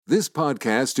This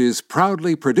podcast is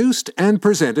proudly produced and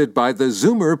presented by the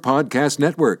Zoomer Podcast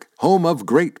Network, home of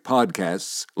great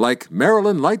podcasts like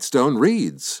Marilyn Lightstone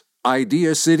Reads,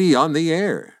 Idea City on the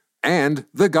Air, and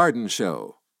The Garden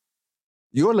Show.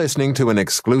 You're listening to an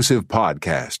exclusive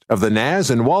podcast of the Naz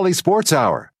and Wally Sports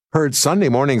Hour, heard Sunday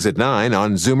mornings at 9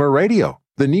 on Zoomer Radio,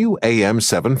 the new AM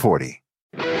 740.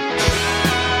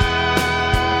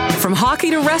 From hockey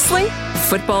to wrestling,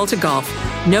 football to golf,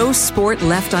 no sport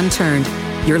left unturned.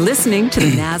 You're listening to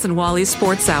the Naz and Wally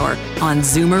Sports Hour on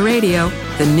Zoomer Radio,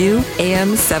 the new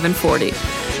AM 740.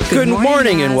 Good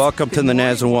morning and welcome to the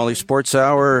Naz and Wally Sports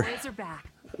Hour.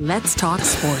 Let's talk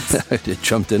sports. I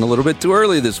jumped in a little bit too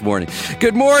early this morning.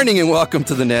 Good morning and welcome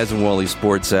to the Naz and Wally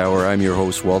Sports Hour. I'm your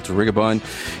host, Walter Rigabon.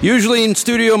 Usually in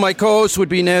studio, my co-host would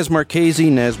be Naz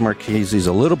Marchese. Naz Marchese's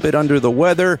a little bit under the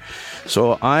weather,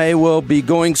 so I will be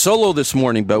going solo this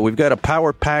morning, but we've got a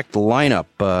power-packed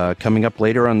lineup coming up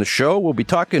later on the show. We'll be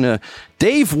talking to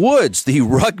Dave Woods, the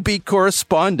rugby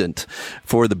correspondent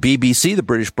for the BBC, the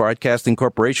British Broadcasting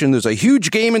Corporation. There's a huge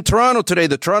game in Toronto today.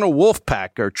 The Toronto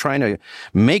Wolfpack are trying to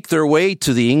make their way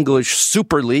to the English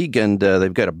Super League, and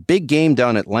they've got a big game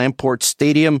down at Lamport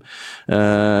Stadium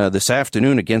this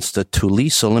afternoon against the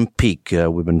Toulouse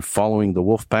Olympique. We've been following the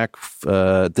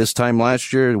Wolfpack this time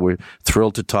last year. We're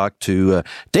thrilled to talk to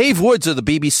Dave Woods of the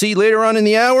BBC later on in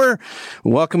the hour.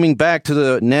 Welcoming back to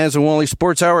the Naz and Wally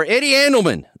Sports Hour, Eddie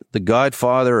Andelman, the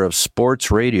Godfather of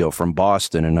sports radio from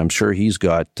Boston, and I'm sure he's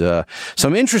got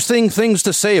some interesting things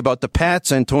to say about the Pats,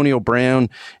 Antonio Brown,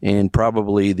 and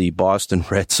probably the Boston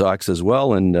Red Sox as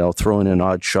well, and I'll throw in an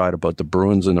odd shot about the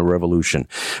Bruins and the Revolution.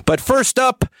 But first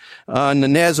up on the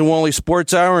Naz and Wally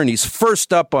Sports Hour, and he's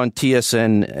first up on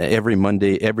TSN every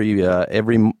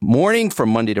morning from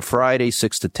Monday to Friday,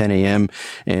 6 to 10 a.m.,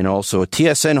 and also a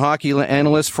TSN hockey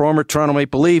analyst, former Toronto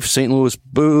Maple Leaf, St. Louis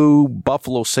Boo,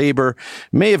 Buffalo Sabre,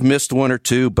 may have missed one or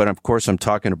two, but of course I'm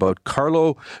talking about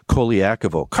Carlo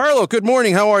Colaiacovo. Carlo, good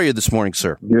morning. How are you this morning,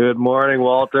 sir? Good morning,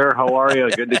 Walter. How are you?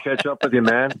 Good to catch up with you,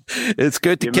 man. It's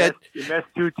good to You missed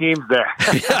two teams there.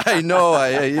 Yeah, I know.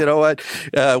 You know what?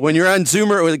 When you're on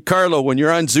Zoomer with Carlo, when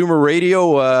you're on Zoomer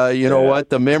Radio, you know what?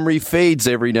 The memory fades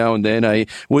every now and then.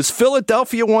 Was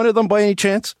Philadelphia one of them by any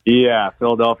chance? Yeah,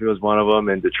 Philadelphia was one of them,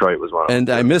 and Detroit was one of them. And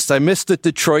I missed the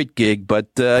Detroit gig, but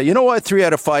you know what? 3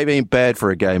 out of 5 ain't bad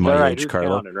for a guy my age,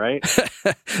 Carlo. Right?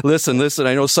 Listen.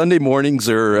 I know Sunday mornings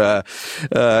are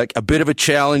a bit of a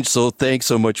challenge, so thanks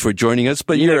so much for joining us.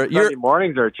 But Sunday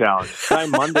mornings are a challenge.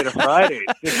 Time Monday to Friday,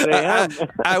 6 a.m.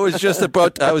 I was just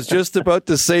about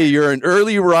to say you're an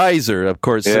early riser, of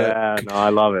course. Yeah, no, I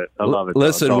love it.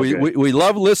 Listen, we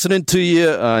love listening to you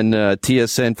on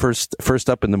TSN first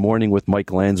up in the morning with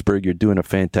Mike Landsberg. You're doing a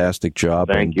fantastic job.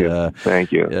 Thank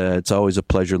you. It's always a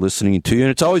pleasure listening to you,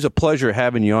 and it's always a pleasure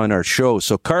having you on our show.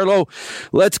 So, Carlo,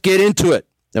 let's get into it.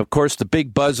 Of course, the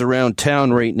big buzz around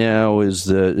town right now is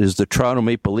the Toronto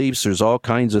Maple Leafs. There's all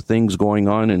kinds of things going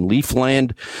on in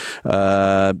Leafland.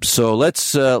 So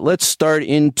let's start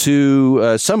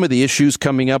into some of the issues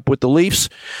coming up with the Leafs.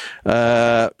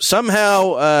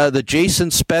 Somehow the Jason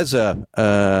Spezza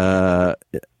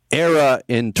era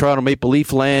in Toronto Maple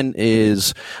Leaf land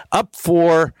is up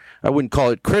for, I wouldn't call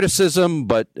it criticism,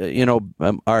 but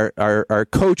our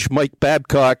coach Mike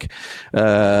Babcock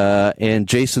and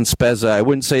Jason Spezza, I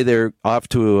wouldn't say they're off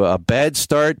to a bad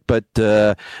start, but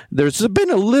there's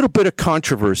been a little bit of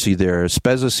controversy there.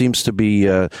 Spezza seems to be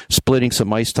splitting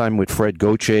some ice time with Fred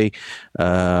Gauthier.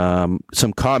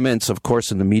 Some comments, of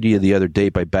course, in the media the other day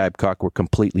by Babcock were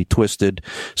completely twisted.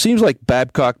 Seems like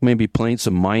Babcock may be playing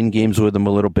some mind games with him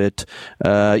a little bit.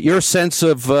 Your sense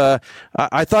of,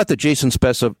 I thought that Jason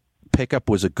Spezza pickup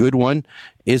was a good one.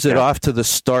 Is it off to the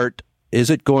start? Is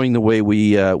it going the way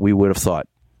we would have thought?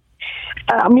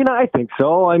 I mean, I think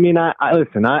so. I mean, I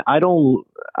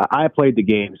played the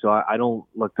game, so I don't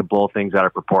look to blow things out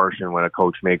of proportion when a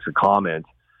coach makes a comment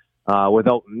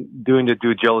without doing the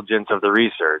due diligence of the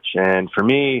research. And for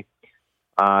me,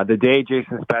 the day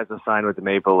Jason Spezza signed with the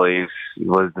Maple Leafs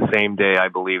was the same day I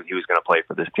believed he was going to play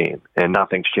for this team, and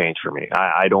nothing's changed for me.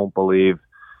 I don't believe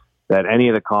that any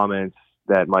of the comments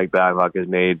that Mike Babcock has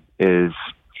made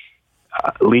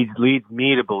leads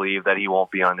me to believe that he won't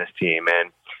be on this team.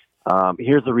 And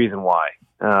here's the reason why.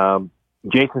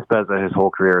 Jason Spezza, his whole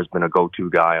career, has been a go-to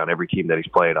guy on every team that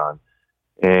he's played on.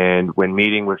 And when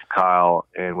meeting with Kyle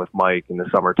and with Mike in the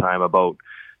summertime about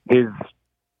his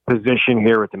position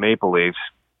here with the Maple Leafs,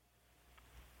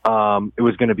 it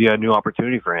was going to be a new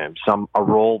opportunity for him, a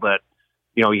role that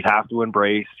he'd have to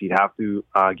embrace, he'd have to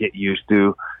get used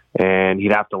to, and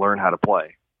he'd have to learn how to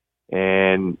play.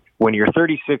 And when you're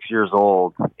 36 years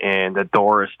old and the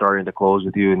door is starting to close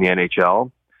with you in the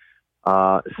NHL,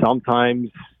 sometimes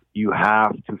you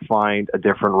have to find a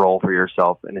different role for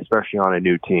yourself, and especially on a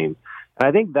new team. And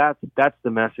I think that's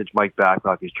the message Mike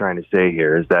Babcock is trying to say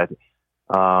here, is that,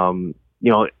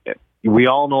 we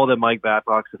all know that Mike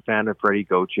Babcock's a fan of Freddie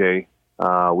Gauthier.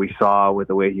 We saw with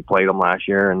the way he played him last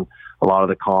year and a lot of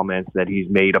the comments that he's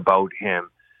made about him.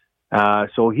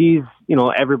 So he's,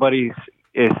 everybody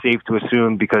is safe to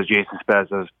assume because Jason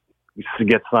Spezza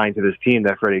gets signed to this team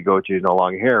that Freddie Gauthier is no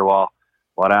longer here. Well,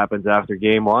 what happens after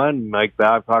game one? Mike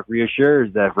Babcock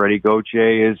reassures that Freddie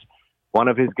Gauthier is one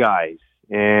of his guys.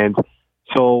 And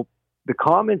so the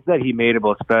comments that he made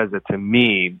about Spezza, to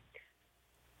me,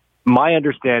 my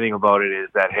understanding about it is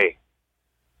that, hey,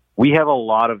 we have a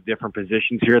lot of different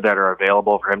positions here that are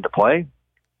available for him to play.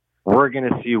 We're going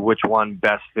to see which one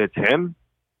best fits him,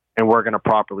 and we're going to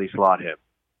properly slot him.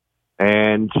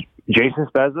 And Jason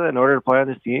Spezza, in order to play on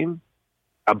this team,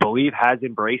 I believe has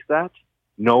embraced that,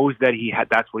 knows that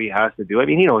that's what he has to do. I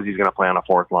mean, he knows he's going to play on a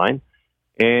fourth line.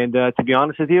 And to be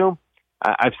honest with you,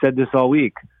 I've said this all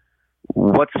week.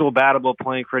 What's so bad about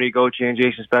playing Freddie Gauthier and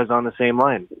Jason Spezza on the same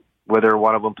line? Whether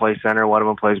one of them plays center, one of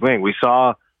them plays wing. We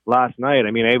saw last night, I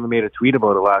even made a tweet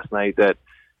about it last night, that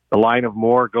the line of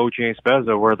Moore, Gauthier, and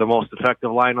Spezza were the most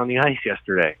effective line on the ice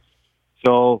yesterday.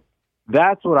 So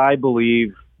that's what I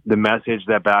believe the message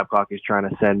that Babcock is trying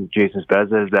to send Jason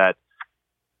Spezza is that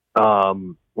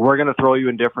we're going to throw you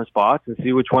in different spots and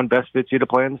see which one best fits you to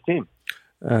play on this team.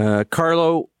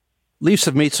 Carlo, Leafs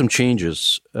have made some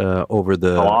changes over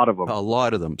the a lot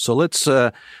of them. So let's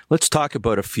talk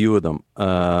about a few of them.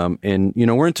 And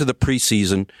we're into the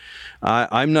preseason.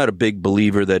 I'm not a big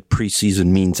believer that preseason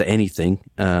means anything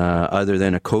other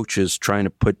than a coach is trying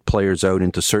to put players out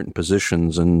into certain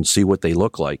positions and see what they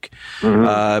look like.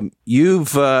 Mm-hmm.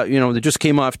 They just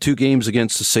came off 2 games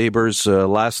against the Sabres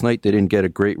last night. They didn't get a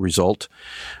great result.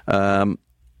 From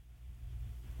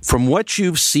what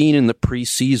you've seen in the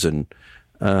preseason,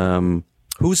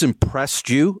 who's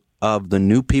impressed you of the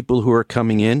new people who are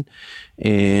coming in,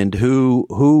 and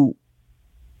who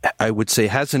I would say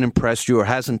hasn't impressed you or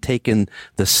hasn't taken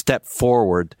the step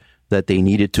forward that they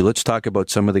needed to? Let's talk about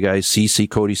some of the guys: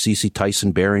 Cody Ceci,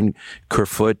 Tyson Barron,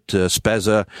 Kerfoot,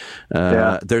 Spezza.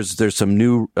 There's some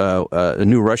a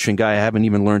new Russian guy. I haven't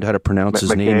even learned how to pronounce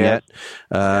his name yet.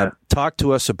 Talk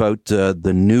to us about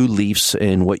the new Leafs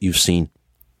and what you've seen.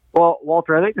 Well,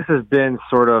 Walter, I think this has been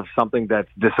sort of something that's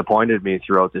disappointed me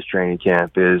throughout this training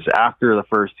camp is after the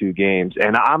first 2 games,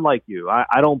 and I'm like you,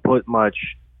 I don't put much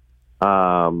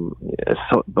emphasis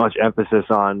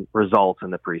on results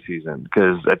in the preseason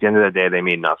because at the end of the day, they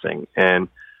mean nothing. And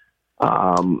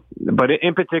but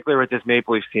in particular with this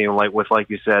Maple Leafs team, like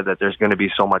you said, that there's going to be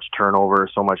so much turnover,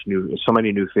 so many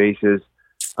new faces.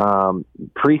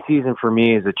 Preseason for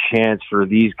me is a chance for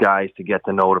these guys to get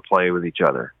to know to play with each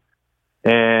other.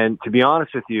 And to be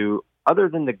honest with you, other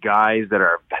than the guys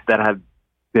that have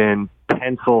been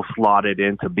pencil slotted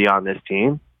in to be on this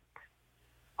team,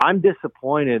 I'm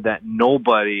disappointed that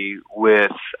nobody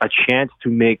with a chance to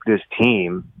make this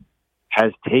team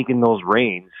has taken those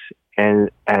reins and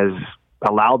has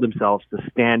allowed themselves to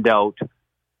stand out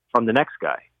from the next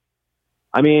guy.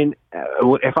 I mean,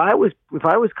 if I was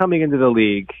coming into the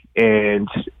league and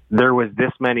there was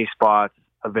this many spots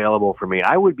available for me,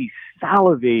 I would be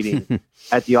salivating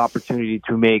at the opportunity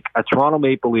to make a Toronto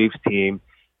Maple Leafs team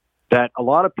that a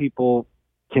lot of people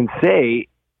can say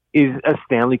is a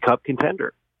Stanley Cup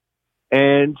contender.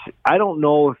 And I don't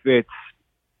know if it's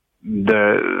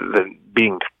the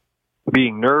being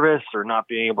nervous or not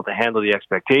being able to handle the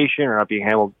expectation or not being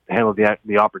able to handle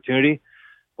the opportunity.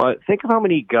 But think of how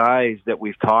many guys that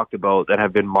we've talked about that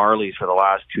have been Marlies for the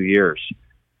last 2 years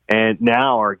and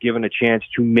now are given a chance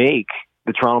to make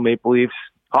the Toronto Maple Leafs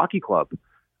hockey club.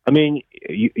 I mean,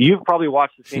 you've probably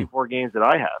watched the same 4 games that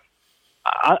I have.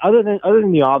 Other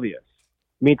than the obvious,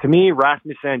 I mean, to me,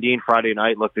 Rasmus Sandin Friday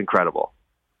night looked incredible.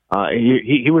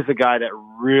 He was the guy that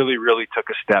really, really took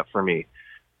a step for me.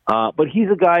 But he's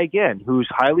a guy, again, who's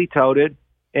highly touted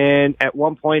and at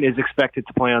one point is expected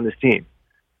to play on this team.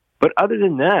 But other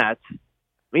than that,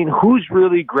 I mean, who's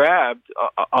really grabbed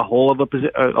a hold of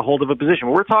a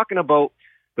position? We're talking about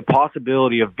the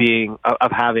possibility of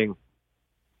having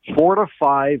 4 to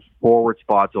 5 forward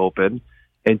spots open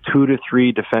and 2 to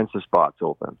 3 defensive spots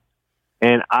open.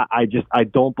 And I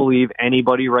don't believe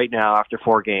anybody right now after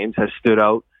 4 games has stood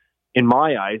out in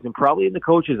my eyes and probably in the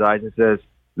coach's eyes and says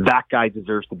that guy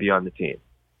deserves to be on the team.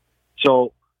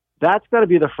 So that's got to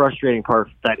be the frustrating part.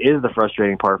 That is the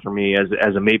frustrating part for me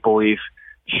as a Maple Leaf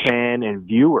fan and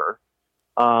viewer.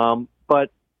 But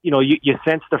you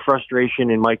sense the frustration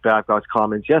in Mike Babcock's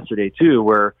comments yesterday too,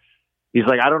 where he's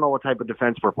like, I don't know what type of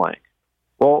defense we're playing.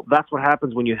 Well, that's what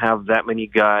happens when you have that many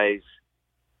guys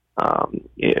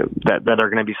that are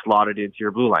going to be slotted into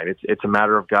your blue line. It's a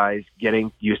matter of guys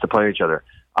getting used to playing each other.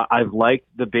 I've liked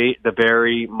the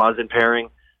Barry Muzzin pairing.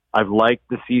 I've liked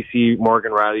the CC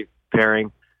Morgan Riley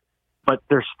pairing, but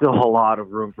there's still a lot of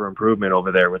room for improvement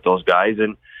over there with those guys.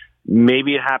 And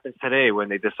maybe it happens today when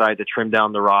they decide to trim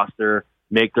down the roster,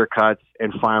 make their cuts,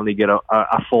 and finally get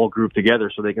a full group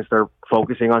together so they can start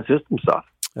focusing on system stuff.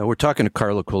 We're talking to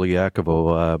Carlo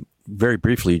Colaiacovo. Very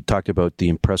briefly, you talked about the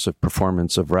impressive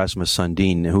performance of Rasmus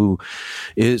Sundin, who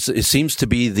it seems to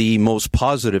be the most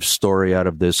positive story out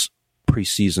of this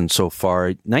preseason so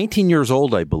far. 19 years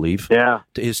old, I believe. Yeah.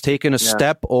 Has taken a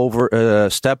step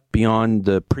beyond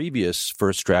the previous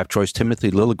first draft choice,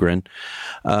 Timothy Liljegren.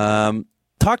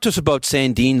 Talk to us about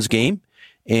Sandin's game.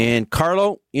 And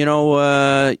Carlo, you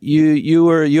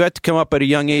had to come up at a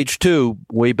young age too,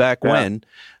 way back when.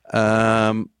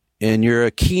 And you're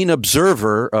a keen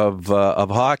observer of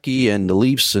hockey and the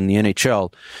Leafs and the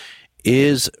NHL.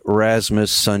 Is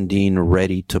Rasmus Sundin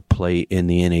ready to play in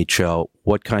the NHL?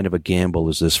 What kind of a gamble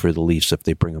is this for the Leafs if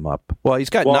they bring him up? Well, he's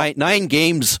got nine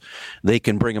games they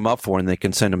can bring him up for, and they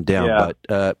can send him down.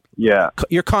 But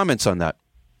your comments on that?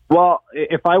 Well,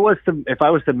 if I was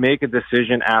to make a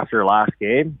decision after last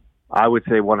game, I would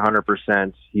say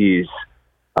 100% he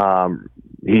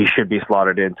should be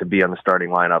slotted in to be on the starting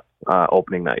lineup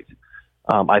opening night.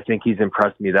 I think he's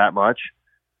impressed me that much.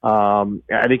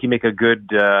 I think you make a good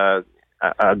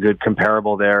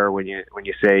comparable there when you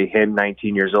say him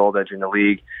 19 years old entering the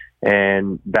league,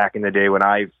 and back in the day when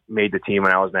I made the team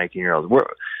when I was 19 years old.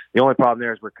 The only problem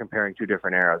there is we're comparing two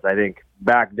different eras. I think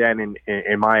back then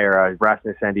in my era,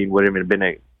 Rasmus Sandin would have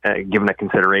been given a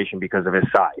consideration because of his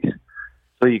size.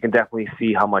 So you can definitely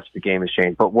see how much the game has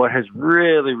changed. But what has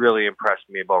really, really impressed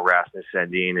me about Rasmus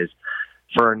Sandin is,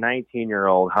 for a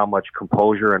 19-year-old, how much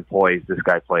composure and poise this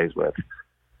guy plays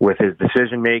with his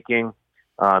decision-making.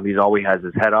 He's always has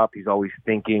his head up. He's always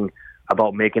thinking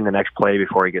about making the next play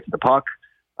before he gets the puck.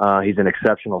 He's an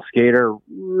exceptional skater,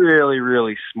 really,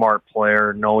 really smart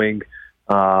player, knowing,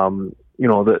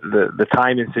 the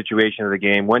time and situation of the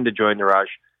game, when to join the rush,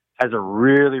 has a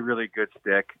really, really good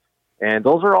stick. And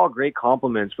those are all great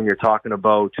compliments when you're talking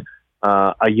about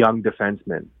a young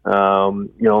defenseman.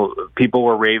 People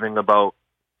were raving about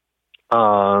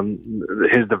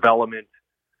his development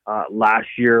last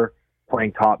year,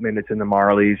 playing top minutes in the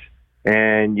Marlies,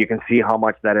 and you can see how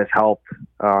much that has helped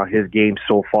his game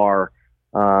so far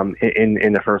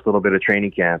in the first little bit of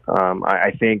training camp.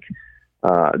 I think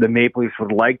the Maple Leafs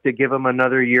would like to give him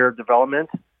another year of development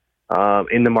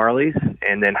in the Marlies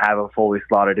and then have him fully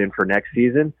slotted in for next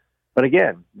season. But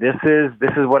again, this is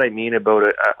what I mean about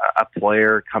a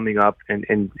player coming up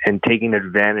and taking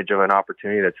advantage of an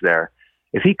opportunity that's there.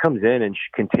 If he comes in and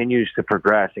continues to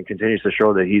progress and continues to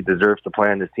show that he deserves to play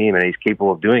on this team and he's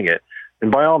capable of doing it,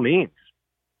 then by all means,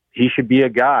 he should be a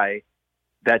guy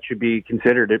that should be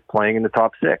considered playing in the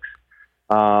top six.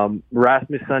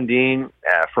 Rasmus Sundin,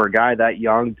 for a guy that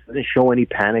young, doesn't show any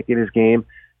panic in his game,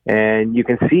 and you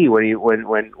can see when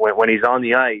he's on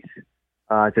the ice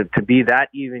to be that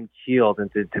even keeled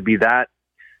and to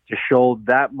show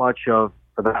that much of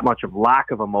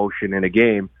lack of emotion in a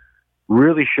game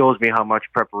really shows me how much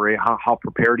preparation, how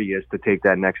prepared he is to take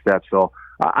that next step. So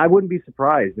I wouldn't be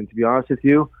surprised. And to be honest with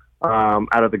you,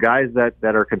 out of the guys that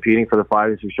are competing for the 5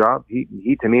 and 6 job,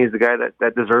 he to me is the guy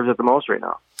that deserves it the most right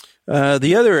now.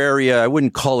 The other area, I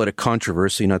wouldn't call it a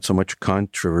controversy, not so much a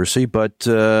controversy, but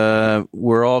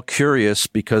we're all curious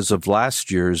because of last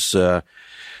year's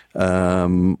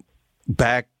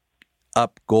back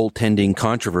up goaltending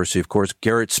controversy. Of course,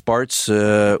 Garrett Sparks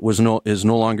is no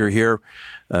longer here.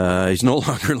 He's no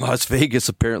longer in Las Vegas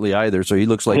apparently either. So he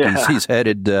looks like he's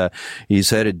headed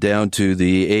down to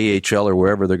the AHL or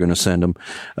wherever they're going to send him.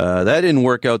 That didn't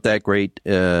work out that great.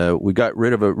 We got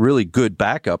rid of a really good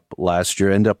backup last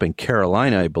year. Ended up in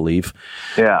Carolina, I believe.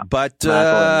 Yeah. But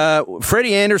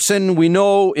Freddie Anderson, we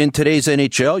know in today's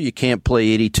NHL you can't play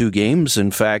 82 games.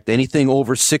 In fact, anything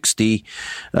over 60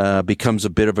 becomes a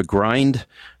bit of a grind.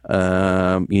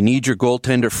 You need your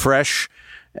goaltender fresh.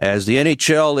 As the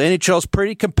NHL's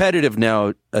pretty competitive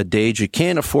nowadays. You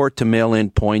can't afford to mail in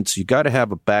points. You got to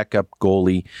have a backup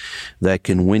goalie that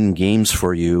can win games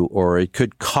for you, or it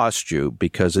could cost you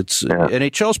because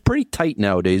NHL's pretty tight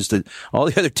nowadays. All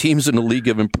the other teams in the league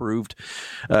have improved.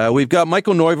 We've got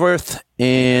Michael Neuwirth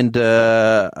and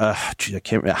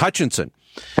Hutchinson.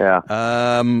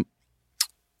 Yeah.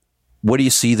 What do you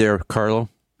see there, Carlo?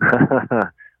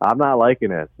 I'm not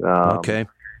liking it. Okay.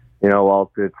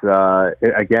 It's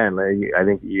again, I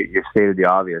think you stated the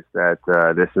obvious that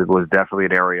this was definitely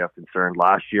an area of concern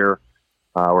last year.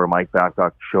 where Mike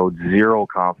Babcock showed zero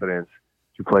confidence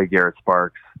to play Garrett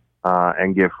Sparks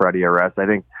and give Freddie a rest. I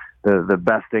think the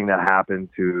best thing that happened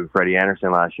to Freddie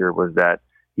Andersen last year was that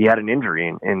he had an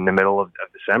injury in the middle of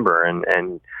December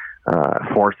and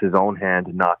forced his own hand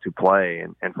not to play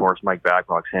and forced Mike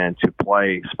Babcock's hand to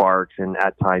play Sparks and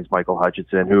at times Michael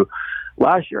Hutchinson, who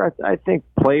last year I think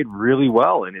played really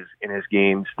well in his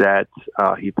games that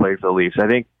he played for the Leafs. I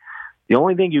think the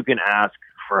only thing you can ask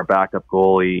for a backup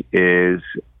goalie is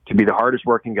to be the hardest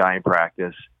working guy in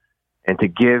practice and to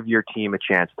give your team a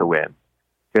chance to win.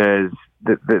 Because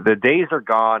the days are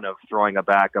gone of throwing a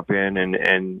backup in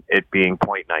and it being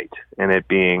point night and it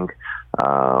being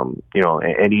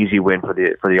an easy win for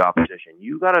the opposition.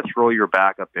 You got to throw your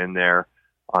backup in there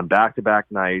on back-to-back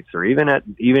nights or even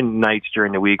nights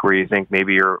during the week where you think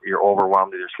maybe you're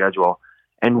overwhelmed with your schedule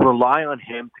and rely on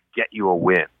him to get you a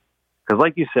win. Because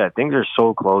like you said, things are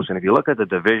so close. And if you look at the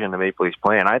division the Maple Leafs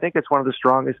play in, I think it's one of the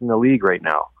strongest in the league right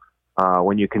now.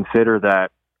 When you consider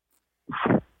that,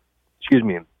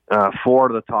 4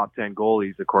 of the top 10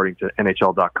 goalies, according to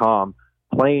NHL.com,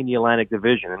 play in the Atlantic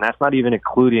Division. And that's not even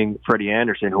including Freddie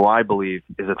Andersen, who I believe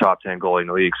is a top 10 goalie in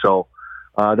the league. So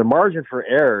the margin for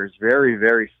error is very,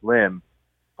 very slim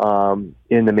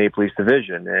in the Maple Leafs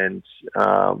division. And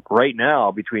right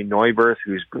now, between Neuwirth,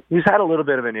 who's had a little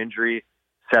bit of an injury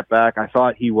setback, I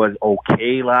thought he was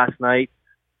okay last night.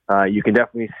 You can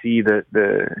definitely see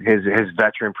his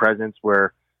veteran presence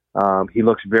where he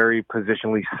looks very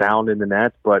positionally sound in the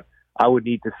net, but I would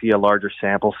need to see a larger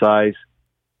sample size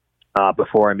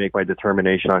before I make my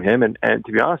determination on him. And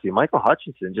to be honest with you, Michael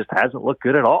Hutchinson just hasn't looked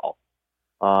good at all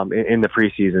in the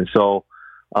preseason. So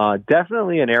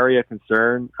definitely an area of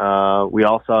concern. We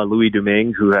all saw Louis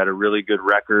Domingue, who had a really good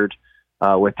record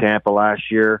with Tampa last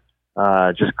year,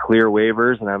 just clear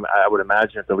waivers. And I would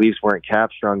imagine if the Leafs weren't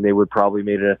cap strong, they would probably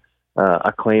made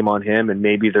a claim on him, and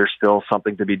maybe there's still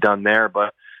something to be done there.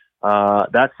 But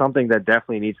that's something that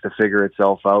definitely needs to figure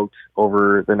itself out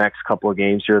over the next couple of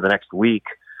games here, the next week,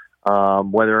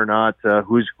 whether or not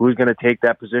who's going to take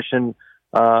that position,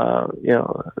 who's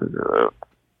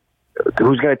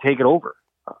going to take it over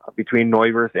between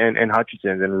Neuwirth and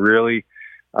Hutchinson and really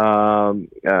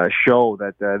show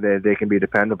that they can be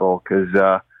dependable.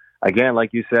 Because, again,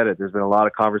 like you said, there's been a lot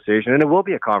of conversation, and it will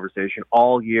be a conversation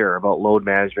all year about load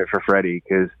management for Freddie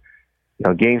because,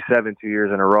 Game 7 2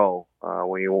 years in a row,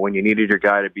 when you needed your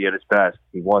guy to be at his best,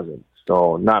 he wasn't.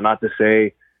 So not to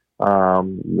say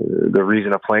the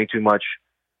reason of playing too much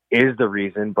is the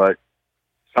reason, but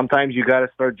sometimes you got to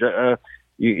start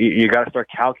you got to start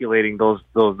calculating those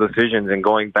decisions and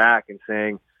going back and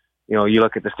saying, you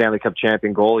look at the Stanley Cup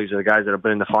champion goalies or the guys that have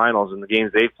been in the finals and the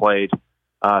games they've played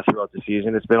throughout the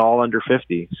season, it's been all under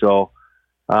 50. So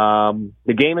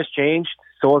the game has changed.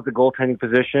 So has the goaltending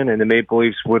position, and the Maple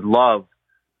Leafs would love,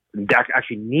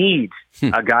 actually need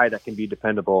a guy that can be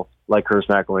dependable like Curtis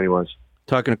McElhinney was.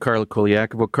 Talking to Carlo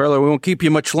Colaiacovo. Carlo, we won't keep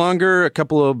you much longer. A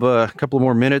couple of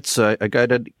more minutes. I got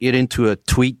to get into a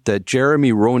tweet that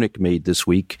Jeremy Roenick made this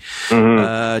week.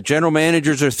 Mm-hmm. General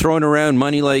managers are throwing around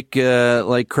money like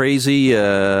crazy.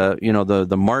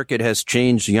 The market has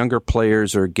changed. Younger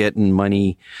players are getting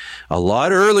money a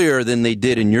lot earlier than they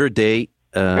did in your day.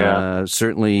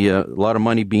 Certainly a lot of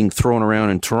money being thrown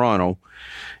around in Toronto.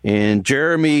 And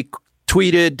Jeremy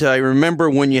tweeted, I remember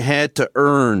when you had to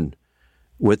earn,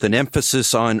 with an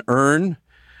emphasis on earn,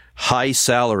 high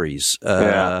salaries.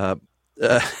 From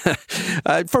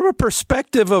a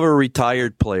perspective of a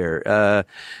retired player,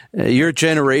 your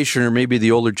generation or maybe the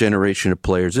older generation of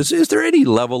players, is there any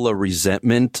level of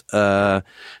resentment to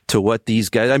what these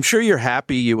guys? I'm sure you're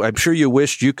happy. I'm sure you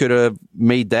wished you could have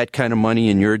made that kind of money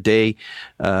in your day.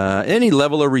 Any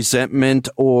level of resentment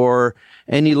or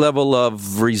any level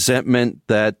of resentment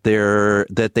that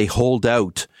they hold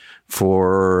out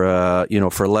for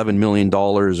 $11 million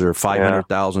or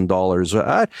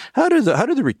 $500,000. How do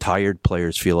the retired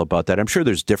players feel about that? I'm sure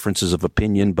there's differences of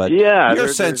opinion, but your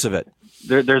sense of it.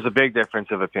 There's a big difference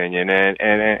of opinion,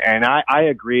 and I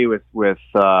agree with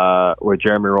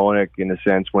Jeremy Roenick in the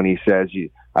sense when he says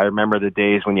I remember the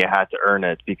days when you had to earn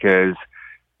it, because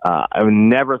I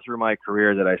never through my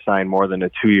career that I signed more than a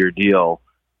 2-year deal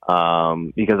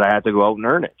because I had to go out and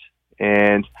earn it.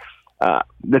 And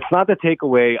that's not the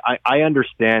takeaway. I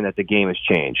understand that the game has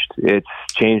changed. It's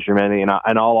changed dramatically, and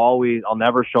I'll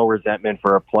never show resentment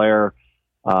for a player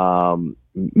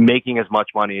making as much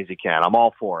money as he can. I'm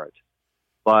all for it.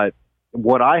 But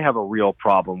what I have a real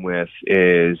problem with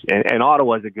is, and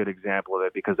Ottawa is a good example of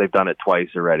it because they've done it twice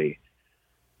already.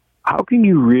 How can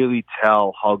you really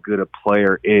tell how good a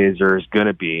player is or is going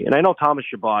to be? And I know Thomas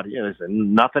Chabot, there's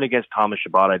nothing against Thomas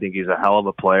Chabot. I think he's a hell of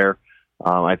a player.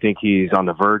 I think he's on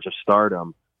the verge of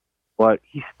stardom, but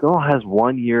he still has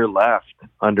 1 year left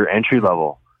under entry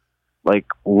level. Like,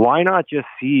 why not just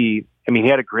see? I mean,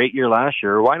 he had a great year last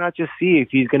year. Why not just see if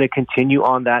he's going to continue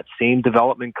on that same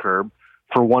development curve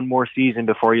for one more season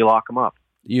before you lock him up?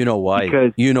 You know why?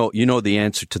 Because you know the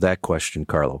answer to that question,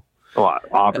 Carlo.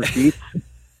 Offer sheets.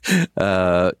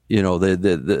 The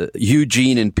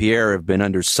Eugene and Pierre have been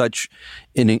under such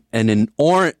an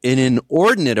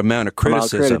inordinate amount of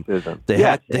criticism. They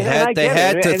had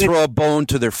to throw a bone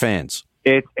to their fans.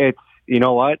 It's you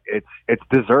know what? It's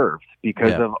deserved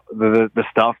because of the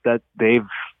stuff that they've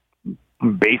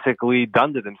basically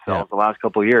done to themselves the last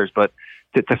couple of years. But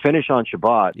to finish on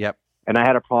Shabbat, and I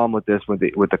had a problem with this with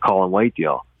the Colin White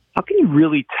deal. How can you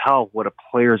really tell what a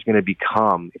player is going to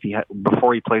become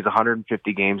before he plays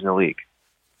 150 games in the league?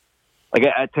 Like,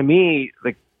 to me,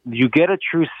 like, you get a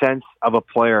true sense of a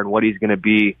player and what he's going to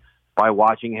be by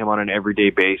watching him on an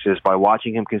everyday basis, by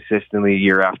watching him consistently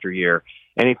year after year.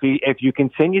 And if you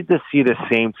continue to see the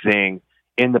same thing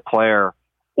in the player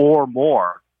or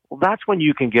more, well, that's when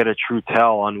you can get a true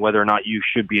tell on whether or not you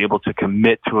should be able to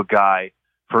commit to a guy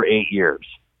for 8 years.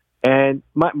 And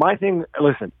my thing,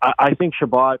 listen, I think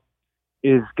Shabbat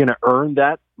is going to earn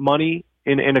that money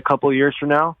in a couple of years from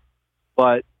now.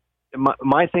 But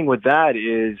my thing with that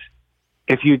is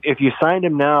if you signed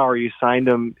him now or you signed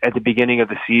him at the beginning of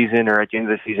the season or at the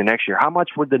end of the season next year, how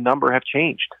much would the number have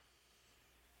changed?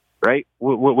 Right?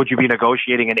 Would you be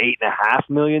negotiating an $8.5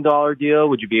 million deal?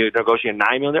 Would you be negotiating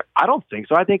 $9 million? I don't think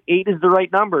so. I think 8 is the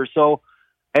right number. So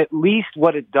at least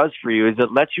what it does for you is it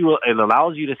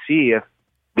allows you to see if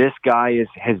this guy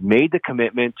has made the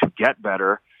commitment to get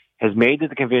better, has made the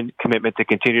commitment to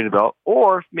continue to develop,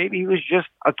 or maybe he was just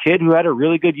a kid who had a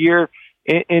really good year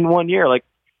in 1 year. Like,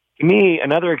 to me,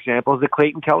 another example is the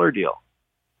Clayton Keller deal.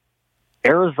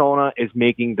 Arizona is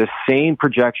making the same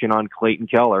projection on Clayton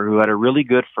Keller, who had a really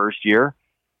good first year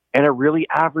and a really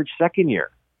average second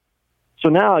year. So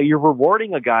now you're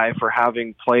rewarding a guy for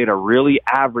having played a really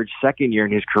average second year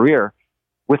in his career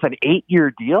with an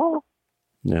 8-year deal?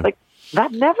 Yeah. Like,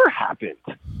 that never happened.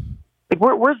 Like,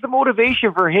 where's the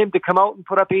motivation for him to come out and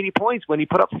put up 80 points when he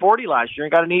put up 40 last year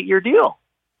and got an 8-year deal?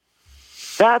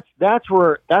 That's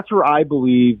where I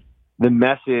believe the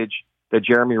message that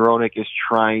Jeremy Roenick is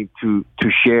trying to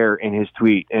share in his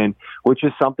tweet, and which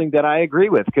is something that I agree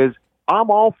with, because I'm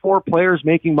all for players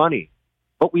making money,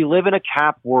 but we live in a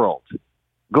cap world.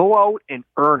 Go out and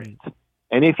earn it.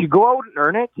 And if you go out and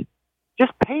earn it,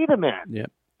 just pay the man.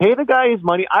 Yep. Pay the guy his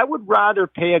money. I would rather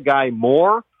pay a guy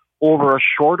more over a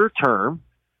shorter term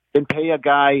than pay a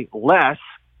guy less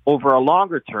over a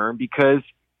longer term, because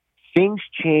things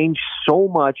change so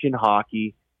much in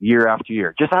hockey year after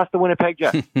year. Just ask the Winnipeg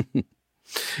Jets.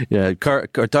 Yeah,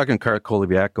 talking Carlo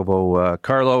Colaiacovo.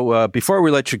 Carlo, before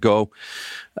we let you go,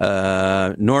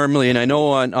 normally, and I know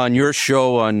on your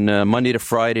show on Monday to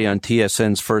Friday on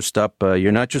TSN's First Up,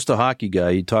 you're not just a hockey guy.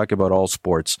 You talk about all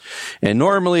sports. And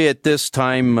normally at this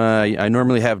time, I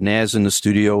normally have Naz in the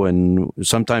studio, and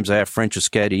sometimes I have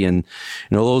Franceschetti, and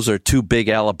those are two big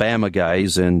Alabama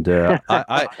guys. And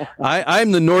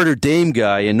I'm the Notre Dame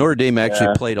guy, and Notre Dame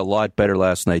actually played a lot better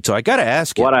last night. So I got to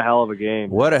ask you, what a hell of a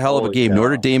game! What a hell of a game!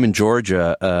 Notre Dame and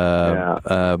Georgia.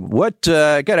 I got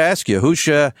to ask you, who's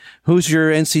your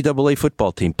NCAA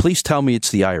football team? Please tell me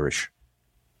it's the Irish.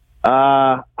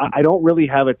 I don't really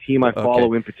have a team I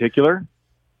follow in particular.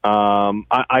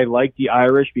 I like the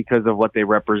Irish because of what they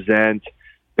represent: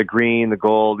 the green, the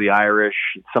gold, the Irish.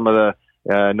 Some of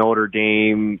the Notre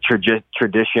Dame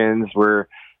traditions, where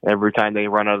every time they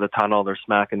run out of the tunnel, they're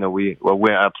smacking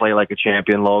the play like a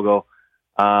champion logo.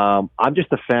 I'm just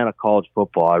a fan of college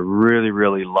football. I really,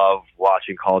 really love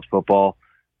watching college football.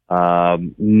 I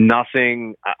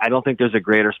don't think there's a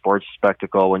greater sports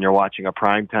spectacle when you're watching a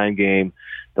primetime game.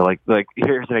 Like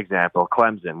here's an example: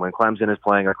 Clemson. When Clemson is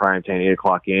playing a primetime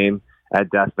 8:00 game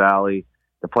at Death Valley,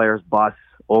 the players bus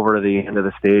over to the end of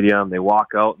the stadium. They walk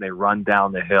out and they run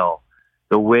down the hill.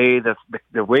 The way the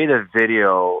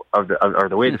video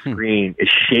the way the screen is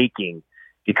shaking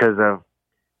because of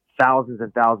thousands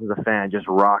and thousands of fans just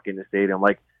rocking the stadium.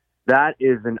 Like, that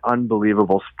is an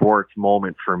unbelievable sports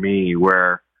moment for me,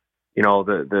 where,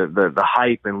 the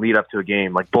hype and lead up to a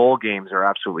game, like bowl games, are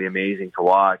absolutely amazing to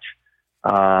watch.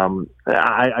 I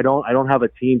don't have a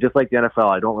team, just like the NFL.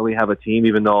 I don't really have a team,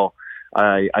 even though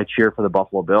I cheer for the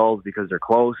Buffalo Bills because they're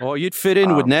close. Oh, you'd fit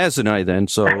in with Naz and I then.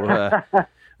 So,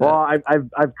 well,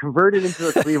 I've converted into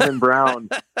a Cleveland Brown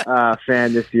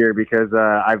fan this year because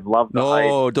I've loved the hype.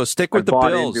 No, don't stick with the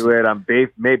Bills. Bills. Into it.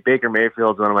 Baker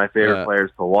Mayfield's one of my favorite players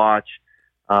to watch.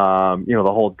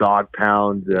 The whole dog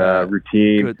pound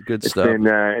routine. Good stuff.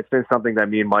 It's been something that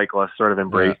me and Michael have sort of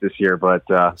embraced this year. But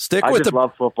I just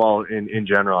love football in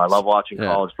general. I love watching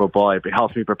college football. It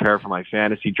helps me prepare for my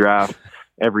fantasy draft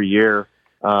every year,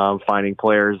 finding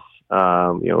players,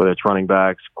 whether it's running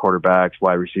backs, quarterbacks,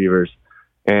 wide receivers.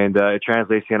 And it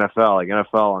translates to NFL. Like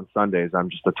NFL on Sundays, I'm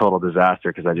just a total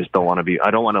disaster because I just don't want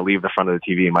to leave the front of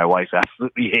the TV, and my wife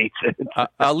absolutely hates it.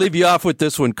 I'll leave you off with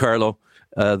this one, Carlo.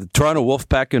 The Toronto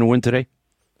Wolfpack going to win today?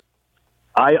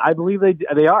 I believe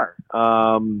they are.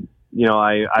 I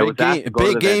was asked to go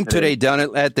to the game today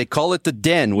down at they call it the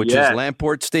Den, which is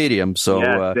Lamport Stadium. So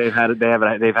they've had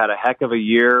a heck of a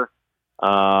year.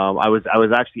 I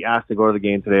was actually asked to go to the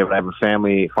game today, but I have a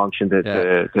family function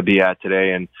to be at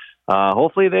today, and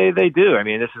hopefully they do. I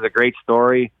mean, this is a great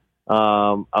story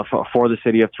for the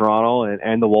city of Toronto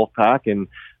and the Wolfpack, and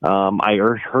I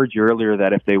heard you earlier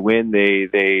that if they win, they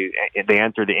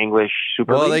enter the English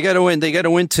Super League. Well, they got to win. They got to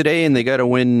win today, and they got to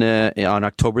win on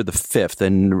October the 5th.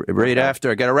 And right after,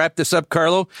 I got to wrap this up,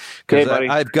 Carlo, because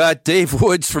I've got Dave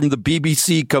Woods from the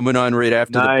BBC coming on right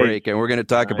after the break, and we're going to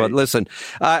talk about. Listen,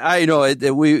 I know I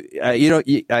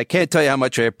can't tell you how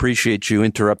much I appreciate you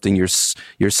interrupting your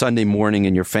Sunday morning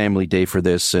and your family day for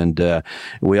this, and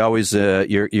we always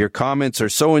your comments are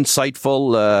so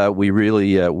insightful. We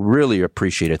really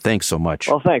appreciate it. Thanks so much.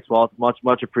 Well, thanks, Walt.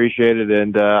 Much appreciated,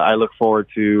 and I look forward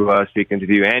to speaking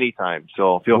to you anytime.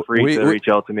 So feel free to reach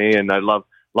out to me, and I love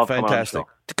fantastic.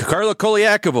 Carlo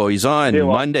Colaiacovo, he's on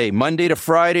Monday to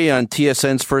Friday on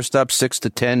TSN's First Up, 6 to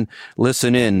 10.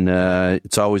 Listen in.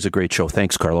 It's always a great show.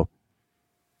 Thanks, Carlo.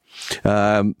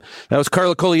 That was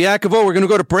Carlo Colaiacovo. We're going to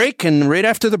go to break, and right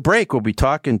after the break, we'll be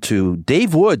talking to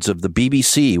Dave Woods of the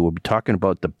BBC. We'll be talking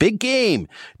about the big game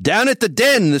down at the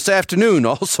Den this afternoon,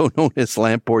 also known as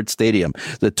Lamport Stadium.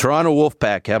 The Toronto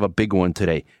Wolfpack have a big one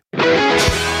today.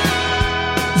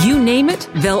 You name it,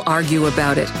 they'll argue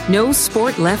about it. No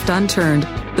sport left unturned.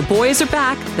 The boys are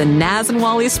back. The Naz and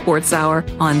Wally Sports Hour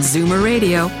on Zoomer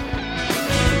Radio.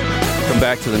 Welcome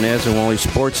back to the Naz and Wally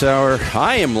Sports Hour.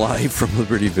 I am live from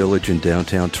Liberty Village in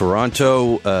downtown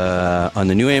Toronto on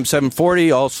the new AM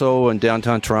 740, also in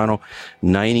downtown Toronto,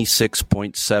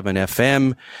 96.7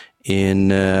 FM. In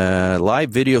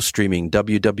live video streaming,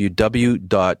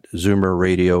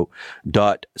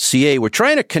 www.zoomerradio.ca. We're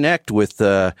trying to connect with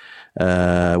Dave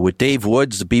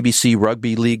Woods, the BBC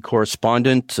Rugby League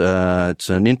correspondent. It's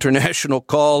an international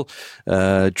call.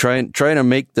 Trying to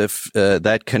make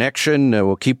that connection.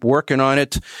 We'll keep working on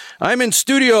it. I'm in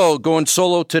studio, going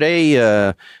solo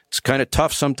today. It's kind of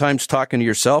tough sometimes talking to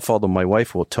yourself, although my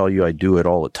wife will tell you I do it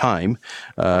all the time.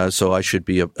 So I should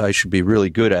be really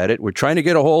good at it. We're trying to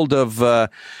get a hold of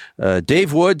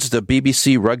Dave Woods, the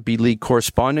BBC Rugby League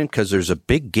correspondent, because there's a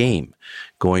big game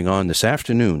going on this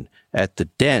afternoon at the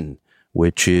Den,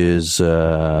 which is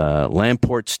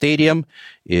Lamport Stadium.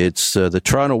 It's the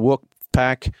Toronto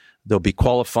Wolfpack. They'll be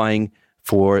qualifying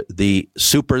for the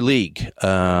Super League.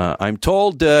 I'm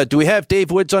told, do we have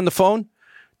Dave Woods on the phone?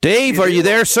 Dave, are you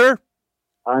there, sir?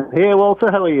 I'm here,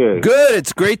 Walter. How are you? Good.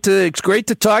 It's great to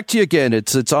talk to you again.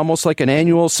 It's almost like an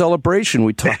annual celebration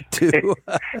we talk to.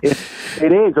 It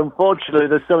is. Unfortunately,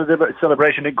 the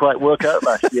celebration didn't quite work out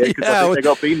last year because I think they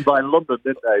got beaten by London,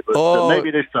 didn't they? But maybe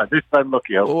this time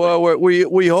lucky. Hopefully. Well,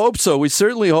 we hope so. We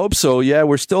certainly hope so. Yeah,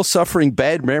 we're still suffering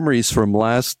bad memories from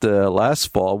last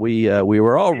fall. We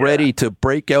were all ready to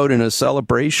break out in a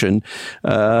celebration.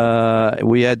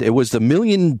 It was the £1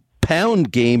 million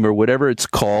game or whatever it's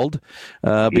called,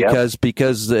 because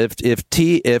if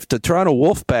the Toronto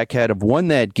Wolfpack had have won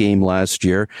that game last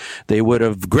year, they would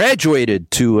have graduated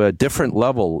to a different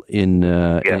level in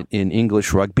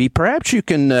English rugby. Perhaps you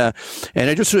can, and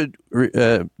I just so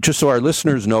our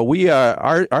listeners know, we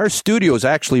our studio is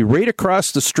actually right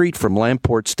across the street from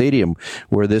Lamport Stadium,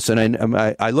 where this, and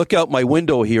I look out my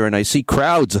window here and I see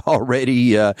crowds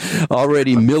already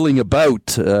milling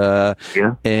about,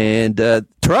 and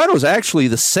Toronto's actually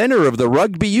the center of the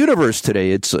rugby universe today.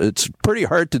 It's pretty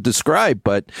hard to describe,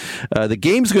 but the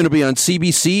game's going to be on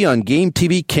CBC, on Game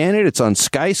TV Canada. It's on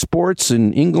Sky Sports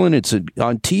in England. It's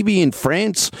on TV in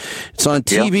France. It's on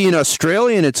TV in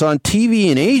Australia, and it's on TV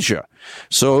in Asia.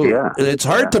 So it's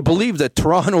hard to believe that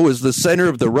Toronto is the center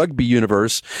of the rugby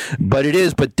universe, but it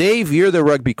is. But Dave, you're the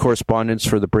rugby correspondent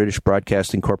for the British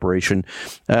Broadcasting Corporation.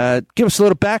 Give us a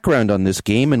little background on this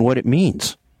game and what it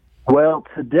means. Well,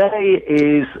 today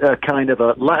is kind of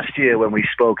last year when we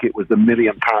spoke, it was the £1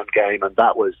 million game, and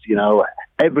that was,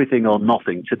 everything or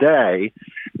nothing. Today,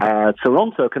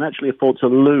 Toronto can actually afford to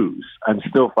lose and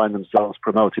still find themselves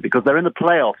promoted because they're in the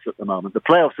playoffs at the moment. The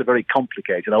playoffs are very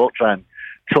complicated. I won't try and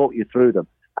talk you through them,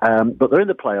 but they're in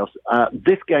the playoffs.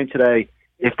 This game today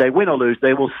if they win or lose,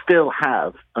 they will still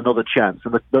have another chance.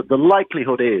 And the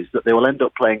likelihood is that they will end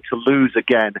up playing Toulouse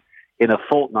again in a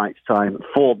fortnight's time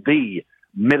for the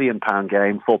 £1 million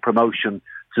game for promotion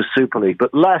to Super League.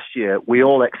 But last year, we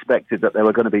all expected that they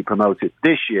were going to be promoted.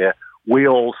 This year, we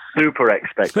all super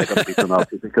expect they're going to be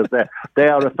promoted because they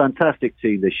are a fantastic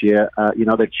team this year.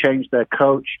 They've changed their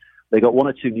coach. They got one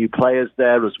or two new players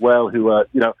there as well who are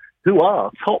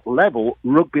top-level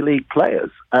rugby league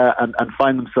players and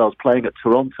find themselves playing at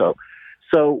Toronto.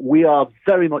 So we are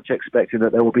very much expecting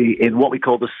that they will be in what we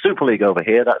call the Super League over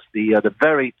here. That's the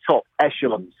very top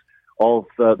echelons of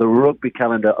the rugby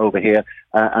calendar over here.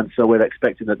 And so we're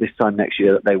expecting that this time next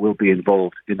year that they will be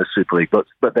involved in the Super League. But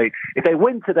if they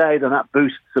win today, then that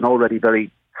boosts an already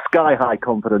very sky-high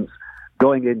confidence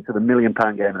going into the £1 million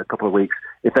game in a couple of weeks.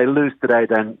 If they lose today,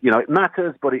 then, it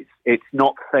matters, but it's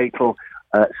not fatal.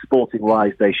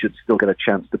 Sporting-wise, they should still get a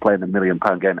chance to play in the £1 million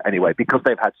game anyway because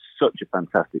they've had such a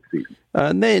fantastic season.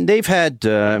 They've had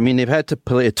to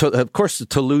play. Of course, the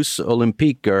Toulouse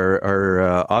Olympique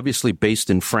are obviously based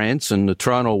in France, and the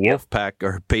Toronto Wolfpack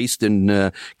are based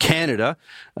in Canada.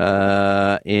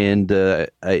 And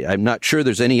I'm not sure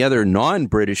there's any other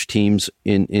non-British teams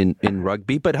in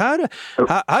rugby. But how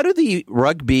do the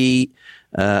rugby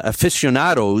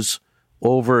aficionados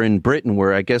over in Britain,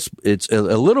 where I guess it's a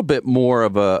little bit more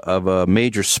of a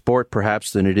major sport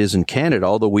perhaps than it is in Canada,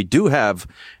 although we do have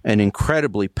an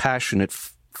incredibly passionate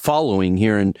following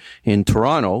here in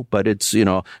Toronto, but it's,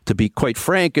 to be quite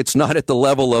frank, it's not at the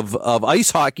level of ice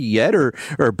hockey yet or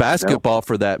basketball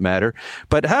for that matter.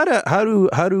 But how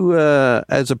do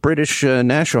as a British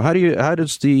national, how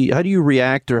do you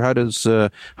react, or how do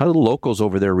the locals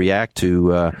over there react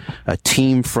to a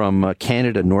team from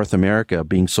Canada, North America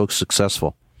being so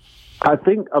successful? I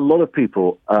think a lot of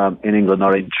people in England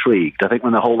are intrigued. I think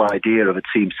when the whole idea of a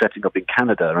team setting up in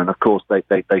Canada, and of course they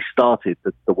started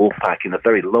the Wolfpack in the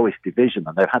very lowest division,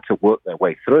 and they've had to work their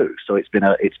way through. So it's been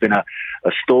a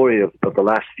story of the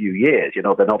last few years. They're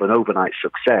not an overnight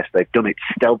success. They've done it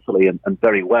stealthily and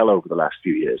very well over the last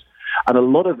few years. And a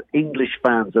lot of English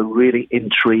fans are really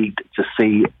intrigued to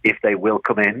see if they will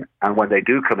come in, and when they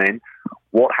do come in,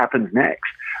 what happens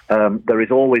next. There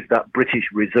is always that British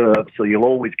reserve, so you'll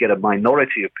always get a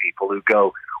minority of people who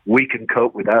go, we can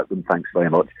cope without them, thanks very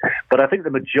much. But I think the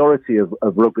majority of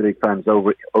rugby league fans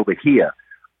over here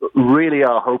really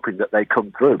are hoping that they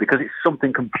come through because it's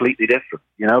something completely different.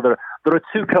 There are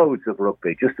two codes of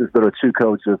rugby, just as there are two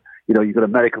codes of, you've got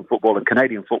American football and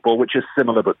Canadian football, which are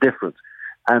similar but different.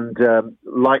 And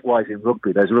likewise in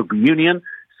rugby, there's rugby union.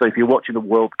 So if you're watching the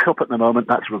World Cup at the moment,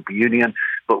 that's rugby union.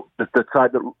 But the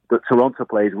type that Toronto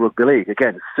plays, rugby league,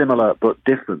 again, similar but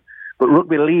different. But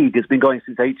rugby league has been going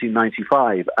since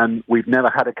 1895, and we've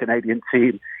never had a Canadian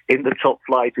team in the top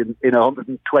flight in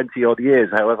 120 odd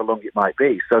years, however long it might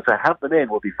be. So to have them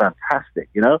in will be fantastic,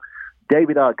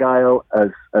 David Argyle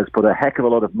has put a heck of a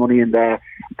lot of money in there,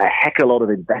 a heck of a lot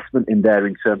of investment in there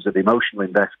in terms of emotional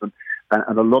investment.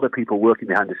 And a lot of people working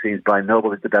behind the scenes. Brian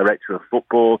Noble is the director of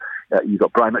football. You've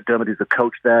got Brian McDermott who's the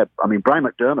coach there. I mean, Brian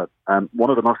McDermott, one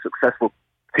of the most successful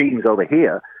teams over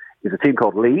here is a team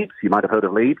called Leeds. You might have heard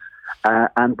of Leeds.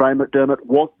 And Brian McDermott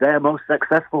was their most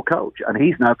successful coach. And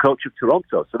he's now coach of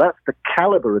Toronto. So that's the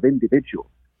caliber of individual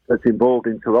that's involved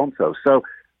in Toronto. So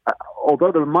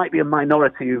although there might be a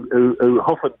minority who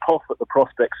huff and puff at the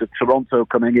prospects of Toronto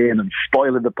coming in and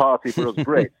spoiling the party for us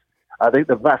Brits, I think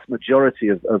the vast majority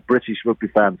of British rugby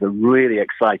fans are really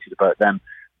excited about them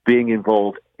being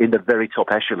involved in the very top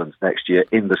echelons next year,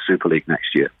 in the Super League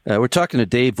next year. We're talking to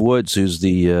Dave Woods, who's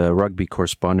the rugby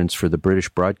correspondent for the British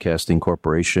Broadcasting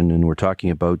Corporation, and we're talking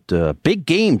about a big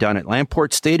game down at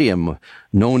Lamport Stadium,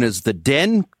 known as the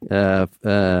Den,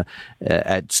 starting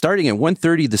at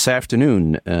 1:30 this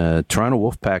afternoon, Toronto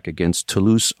Wolfpack against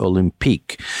Toulouse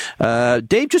Olympique.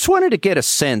 Dave, just wanted to get a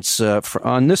sense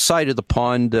on this side of the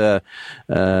pond.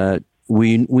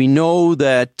 We know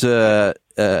that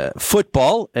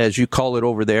football, as you call it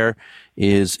over there,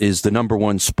 is the number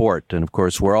one sport. And of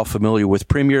course, we're all familiar with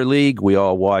Premier League. We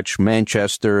all watch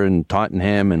Manchester and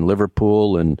Tottenham and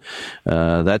Liverpool, and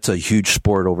that's a huge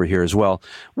sport over here as well.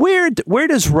 Where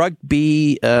does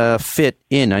rugby fit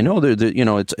in? I know that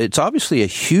it's obviously a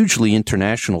hugely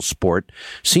international sport.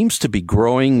 Seems to be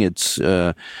growing. It's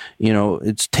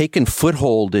it's taken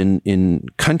foothold in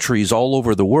countries all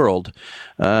over the world.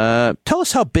 Tell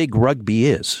us how big rugby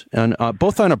is,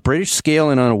 both on a British scale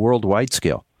and on a worldwide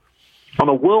scale. On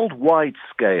a worldwide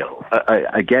scale,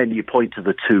 again, you point to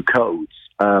the two codes.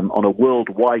 On a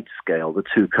worldwide scale, the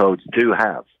two codes do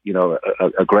have,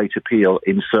 a great appeal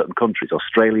in certain countries.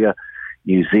 Australia,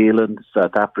 New Zealand,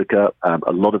 South Africa,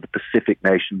 a lot of the Pacific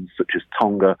nations such as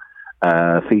Tonga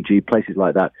Fiji, places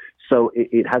like that. So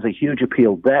it has a huge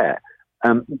appeal there.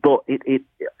 But it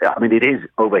is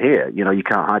over here. You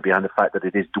can't hide behind the fact that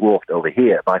it is dwarfed over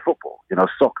here by football.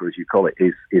 Soccer, as you call it,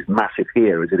 is massive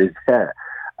here as it is there.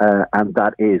 And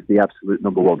that is the absolute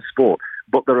number one sport.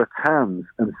 But there are towns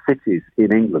and cities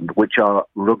in England which are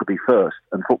rugby first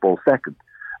and football second.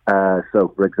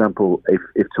 So, for example,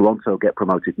 if Toronto get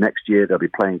promoted next year, they'll be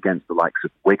playing against the likes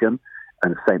of Wigan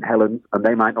and St. Helens, and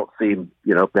they might not seem,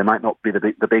 they might not be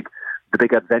the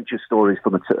big adventure stories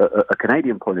from a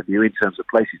Canadian point of view in terms of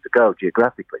places to go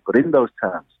geographically. But in those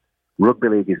towns, rugby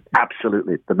league is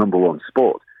absolutely the number one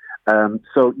sport.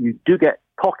 So you do get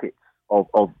pockets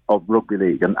of rugby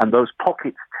league, and those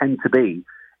pockets tend to be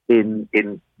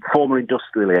in former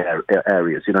industrial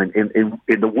areas, in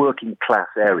the working class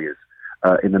areas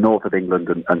in the north of England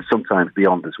and sometimes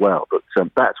beyond as well. But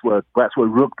that's where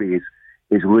rugby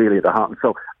is really at the heart.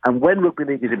 And when rugby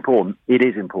league is important, it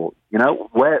is important.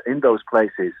 Where in those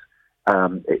places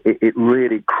it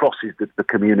really crosses the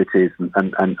communities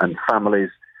and families.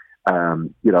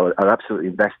 Are absolutely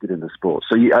invested in the sport.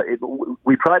 So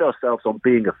we pride ourselves on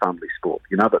being a family sport.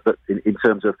 That in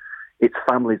terms of it's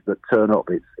families that turn up.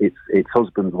 It's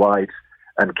husbands, wives,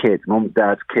 and kids. Mums,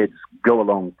 dads, kids go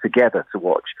along together to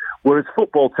watch. Whereas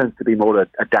football tends to be more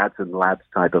a dads and lads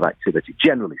type of activity,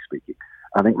 generally speaking.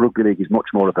 I think rugby league is much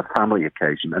more of a family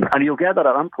occasion, and you'll get that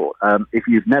at Lamport. If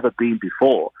you've never been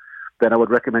before, then I would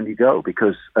recommend you go,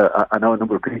 because I know a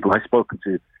number of people I've spoken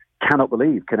to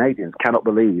Canadians cannot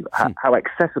believe how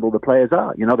accessible the players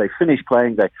are. They finish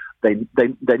playing,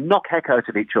 they knock heck out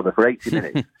of each other for 80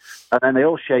 minutes, and then they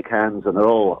all shake hands and they're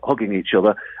all hugging each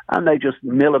other, and they just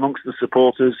mill amongst the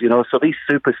supporters. So these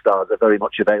superstars are very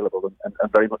much available and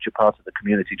very much a part of the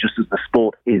community, just as the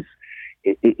sport is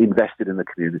invested in the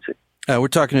community. We're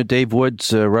talking to Dave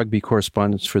Woods, rugby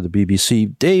correspondent for the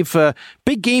BBC. Dave,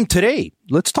 big game today.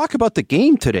 Let's talk about the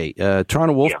game today.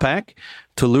 Toronto Wolfpack,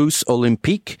 Toulouse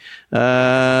Olympique.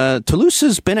 Toulouse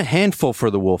has been a handful for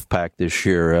the Wolfpack this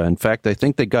year. In fact, I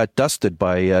think they got dusted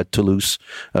by Toulouse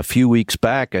a few weeks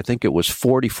back. I think it was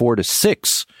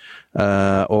 44-6.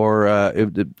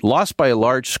 Lost by a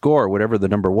large score, whatever the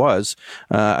number was.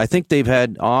 I think they've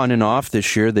had on and off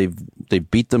this year. They've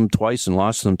beat them twice and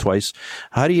lost them twice.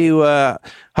 How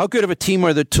good of a team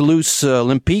are the Toulouse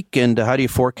Olympique, and how do you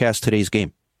forecast today's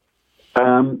game?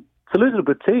 Toulouse are a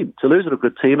good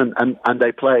team. And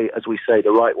they play, as we say,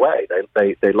 the right way.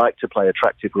 They like to play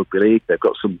attractive rugby league. They've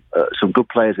got some good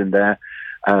players in there.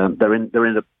 They're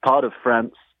in a part of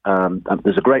France.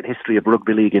 There's a great history of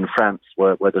rugby league in France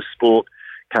where the sport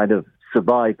kind of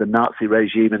survived the Nazi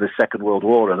regime in the Second World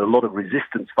War, and a lot of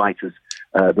resistance fighters,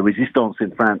 the resistance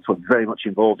in France, were very much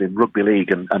involved in rugby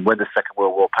league, and when the Second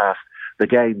World War passed, the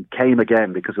game came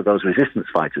again because of those resistance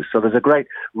fighters. So there's a great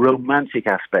romantic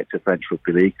aspect of French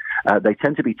rugby league. They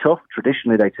tend to be tough.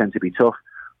 Traditionally, they tend to be tough.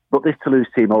 But this Toulouse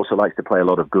team also likes to play a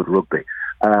lot of good rugby.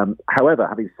 However,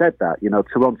 having said that,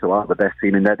 Toronto are the best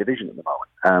team in their division at the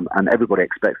moment, and everybody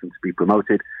expects them to be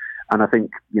promoted. And I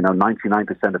think,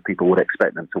 99% of people would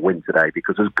expect them to win today,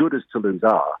 because as good as Toulouse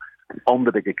are, on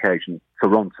the big occasion,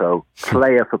 Toronto,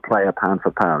 player for player, pound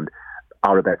for pound,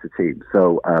 are a better team.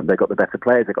 So they've got the better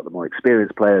players, they've got the more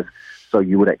experienced players, so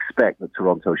you would expect that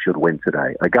Toronto should win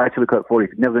today. A guy to look out for, if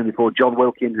you've never been before, John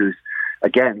Wilkin, who's,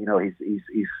 again,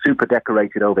 he's super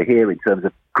decorated over here in terms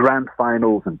of grand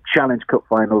finals and Challenge Cup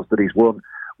finals that he's won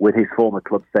with his former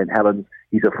club, St. Helens.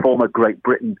 He's a former Great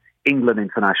Britain, England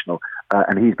international,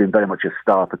 and he's been very much a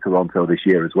star for Toronto this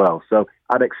year as well. So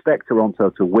I'd expect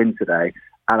Toronto to win today,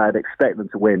 and I'd expect them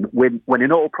to win when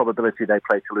in all probability they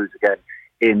play Toulouse again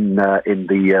in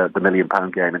the £1 million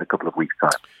game in a couple of weeks'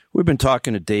 time. We've been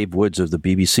talking to Dave Woods of the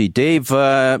BBC. Dave,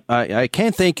 I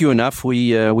can't thank you enough.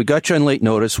 We got you on late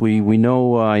notice. I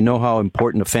know how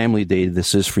important a family day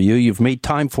this is for you. You've made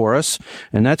time for us,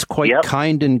 and that's quite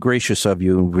kind and gracious of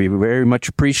you. We very much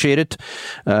appreciate it.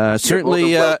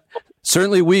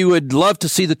 Certainly, we would love to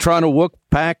see the Toronto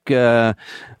Wolfpack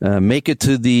make it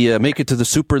to the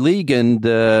Super League, and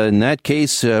in that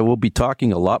case, we'll be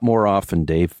talking a lot more often.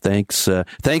 Dave, thanks so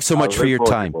much for your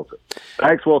time.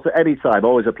 Thanks, Walter. Anytime,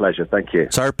 always a pleasure. Thank you.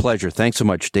 It's our pleasure. Thanks so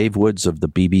much, Dave Woods of the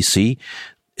BBC.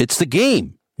 It's the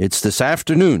game. It's this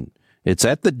afternoon. It's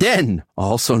at the Den,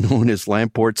 also known as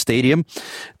Lamport Stadium.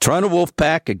 Toronto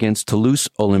Wolfpack against Toulouse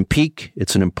Olympique.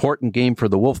 It's an important game for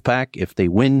the Wolfpack. If they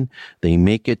win, they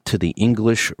make it to the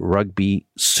English Rugby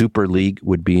Super League.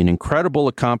 Would be an incredible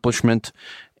accomplishment.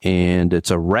 And it's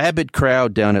a rabid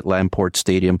crowd down at Lamport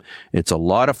Stadium. It's a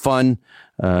lot of fun.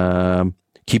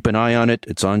 Keep an eye on it.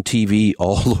 It's on TV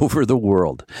all over the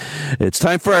world. It's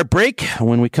time for our break.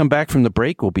 When we come back from the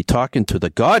break, we'll be talking to the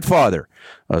Godfather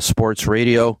of sports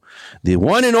radio, the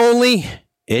one and only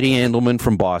Eddie Andelman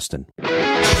from Boston.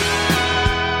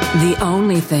 The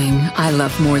only thing I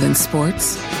love more than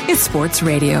sports is sports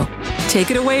radio. Take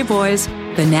it away, boys.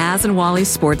 The Naz and Wally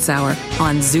Sports Hour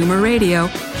on Zoomer Radio.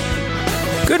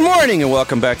 Good morning and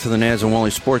welcome back to the Naz and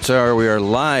Wally Sports Hour. We are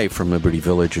live from Liberty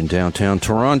Village in downtown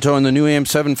Toronto on the new AM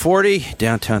 740.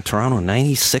 Downtown Toronto,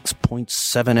 96.7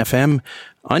 FM.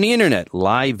 On the internet,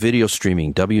 live video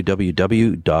streaming,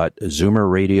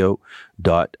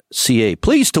 www.zoomerradio.ca.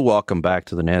 Pleased to welcome back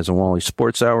to the Naz and Wally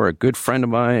Sports Hour a good friend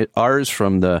of ours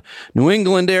from the New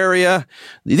England area,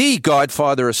 the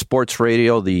Godfather of sports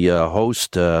radio,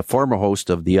 the former host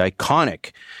of the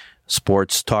iconic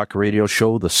sports talk radio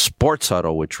show, The Sports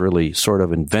Huddle, which really sort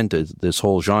of invented this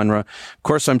whole genre. Of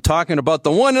course, I'm talking about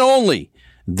the one and only,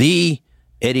 the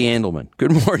Eddie Andelman.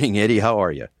 Good morning, Eddie. How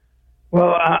are you?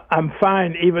 Well, I'm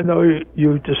fine, even though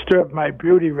you disturbed my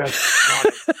beauty rest.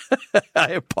 I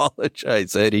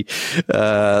apologize, Eddie.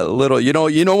 You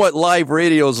know what live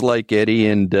radio's like, Eddie,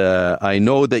 and I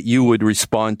know that you would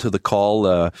respond to the call.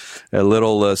 A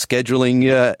little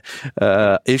scheduling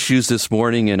issues this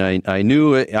morning, and I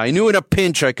knew in a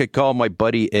pinch I could call my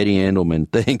buddy Eddie Andelman.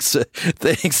 Thanks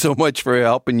so much for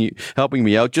helping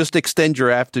me out. Just extend your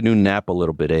afternoon nap a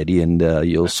little bit, Eddie, and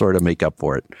you'll sort of make up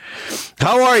for it.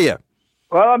 How are you?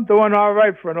 Well, I'm doing all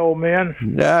right for an old man.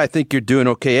 Yeah, I think you're doing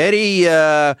okay, Eddie.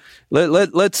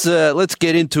 Let's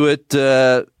get into it.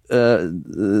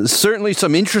 Certainly,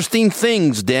 some interesting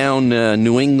things down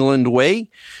New England way.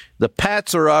 The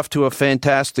Pats are off to a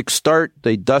fantastic start.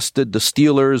 They dusted the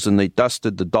Steelers and they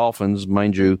dusted the Dolphins.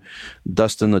 Mind you,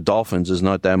 dusting the Dolphins is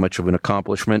not that much of an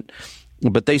accomplishment.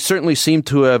 But they certainly seem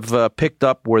to have picked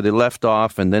up where they left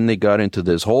off, and then they got into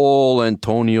this whole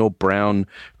Antonio Brown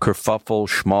kerfuffle,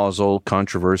 schmozzle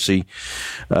controversy.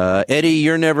 Eddie,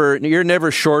 you're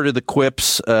never short of the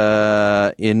quips.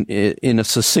 In a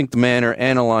succinct manner,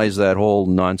 analyze that whole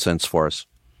nonsense for us.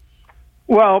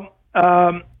 Well,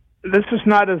 this is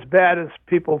not as bad as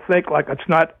people think. Like, it's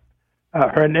not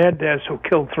Hernandez who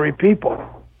killed 3 people.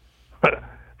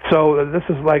 So this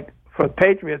is like, for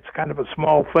Patriots, kind of a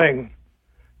small thing.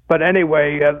 But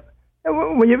anyway,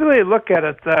 when you really look at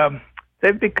it,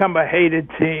 they've become a hated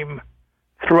team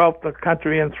throughout the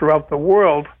country and throughout the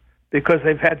world because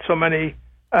they've had so many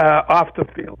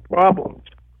off-the-field problems.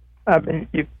 I mean,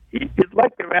 you'd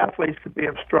like your athletes to be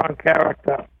of strong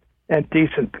character and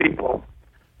decent people.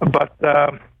 But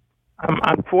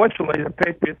unfortunately, the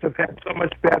Patriots have had so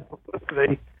much bad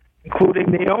publicity,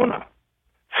 including the owner.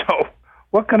 So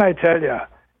what can I tell you?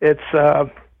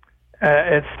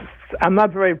 I'm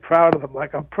not very proud of them.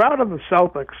 Like, I'm proud of the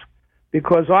Celtics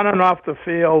because on and off the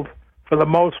field, for the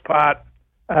most part,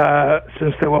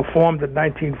 since they were formed in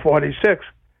 1946,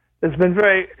 there's been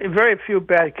very, very few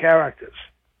bad characters.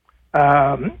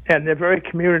 And they're very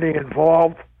community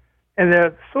involved, and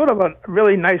they're sort of a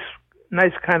really nice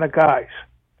kind of guys.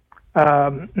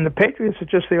 And the Patriots are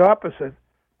just the opposite,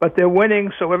 but they're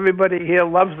winning, so everybody here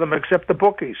loves them except the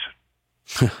bookies.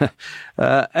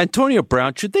 Antonio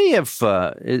Brown, should they have?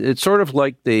 It's sort of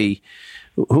like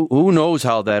who knows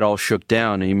how that all shook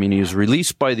down. I mean, he was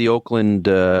released by the Oakland,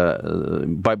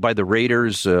 by the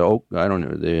Raiders. I don't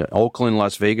know, the Oakland,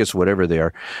 Las Vegas, whatever they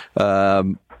are.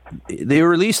 They were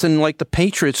released, and like the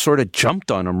Patriots sort of jumped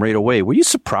on him right away. Were you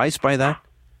surprised by that?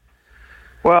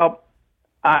 Well,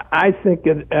 I think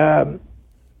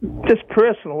just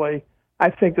personally, I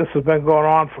think this has been going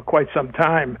on for quite some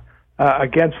time.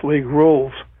 Against league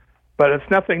rules, but it's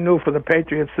nothing new for the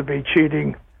Patriots to be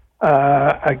cheating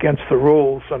against the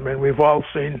rules. I mean, we've all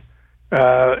seen,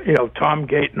 Tom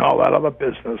Gate and all that other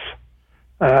business,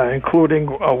 including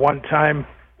one time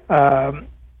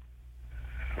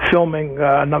filming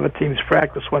another team's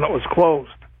practice when it was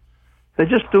closed. They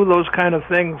just do those kind of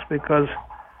things because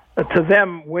to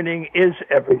them, winning is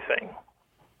everything.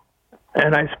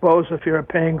 And I suppose if you're a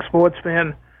paying sports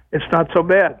fan, it's not so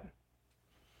bad.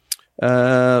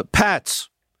 Pats,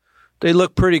 they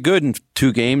look pretty good in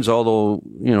 2 games, although,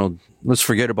 let's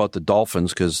forget about the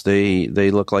Dolphins because they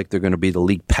look like they're going to be the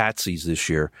league patsies this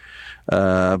year.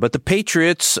 But the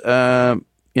Patriots,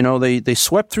 they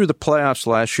swept through the playoffs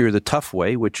last year the tough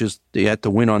way, which is they had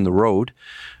to win on the road.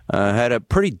 Had a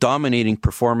pretty dominating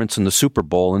performance in the Super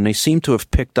Bowl, and they seem to have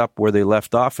picked up where they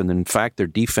left off. And in fact, their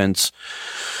defense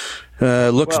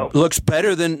looks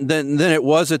better than it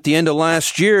was at the end of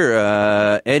last year.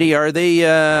 Eddie, is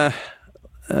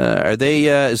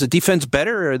the defense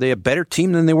better? Are they a better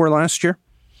team than they were last year?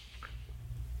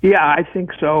 Yeah, I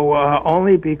think so.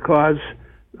 Only because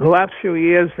the last few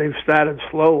years they've started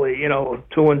slowly,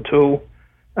 2-2.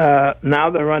 Now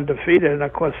they're undefeated, and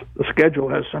of course the schedule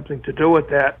has something to do with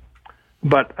that.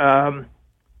 But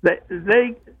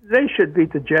they should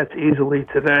beat the Jets easily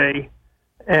today.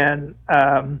 And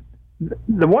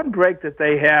the one break that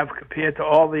they have compared to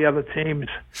all the other teams,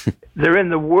 they're in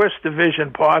the worst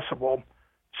division possible.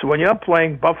 So when you're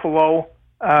playing Buffalo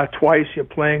twice, you're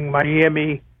playing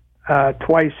Miami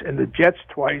twice, and the Jets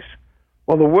twice,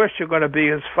 well, the worst you're going to be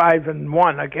is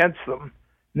 5-1 against them,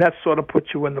 and that sort of puts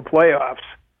you in the playoffs.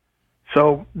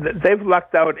 So they've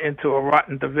lucked out into a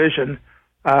rotten division,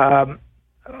 of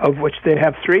which they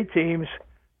have three teams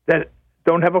that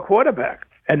don't have a quarterback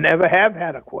and never have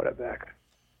had a quarterback.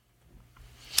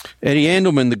 Eddie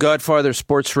Andelman, the Godfather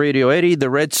Sports Radio. Eddie, the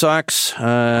Red Sox,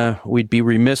 we'd be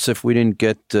remiss if we didn't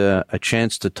get a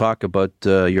chance to talk about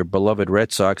your beloved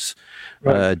Red Sox.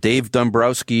 Right. Dave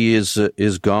Dombrowski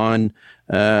is gone.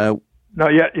 No,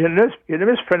 you're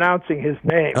mispronouncing his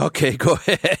name. Okay, go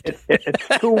ahead.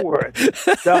 It's two words,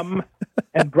 Dum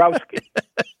and Browski.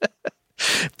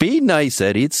 Be nice,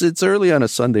 Eddie. It's early on a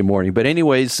Sunday morning. But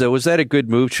anyways, was that a good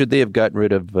move? Should they have gotten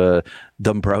rid of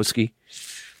Dombrowski?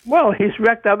 Well, he's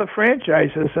wrecked other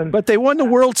franchises, but they won the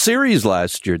World Series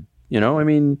last year. I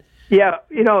mean, yeah,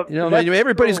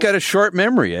 everybody's got a short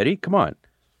memory, Eddie. Come on.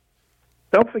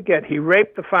 Don't forget, he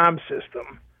raped the farm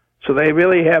system, so they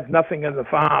really have nothing in the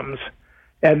farms.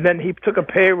 And then he took a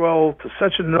payroll to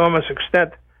such an enormous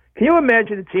extent. Can you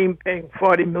imagine a team paying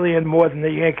 $40 million more than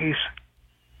the Yankees?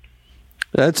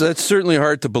 That's certainly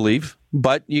hard to believe,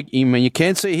 but you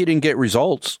can't say he didn't get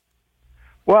results.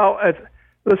 Well,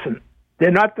 listen. They're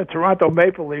not the Toronto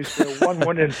Maple Leafs. They're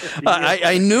 1 in 50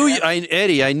 years.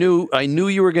 Eddie. I knew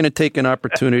you were going to take an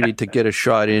opportunity to get a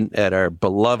shot in at our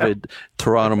beloved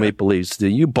Toronto Maple Leafs.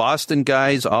 You Boston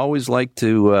guys always like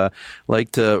to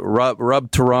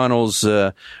rub Toronto's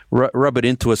rub it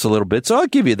into us a little bit. So I'll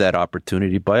give you that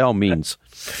opportunity by all means.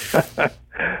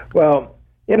 Well,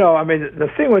 the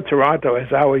thing with Toronto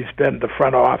has always been the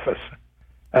front office.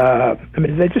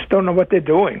 They just don't know what they're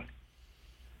doing.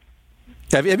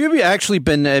 Have you actually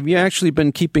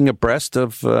been keeping abreast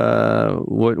of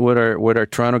what our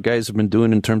Toronto guys have been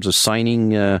doing in terms of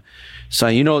signing? You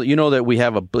know that we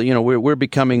have we're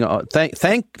becoming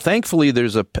thankfully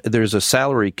there's a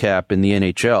salary cap in the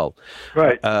NHL,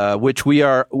 right? Which we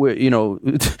got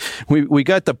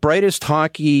the brightest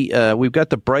hockey. We've got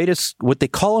the brightest, what they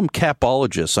call them,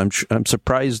 capologists. I'm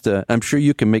surprised. I'm sure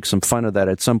you can make some fun of that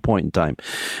at some point in time.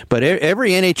 But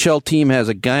every NHL team has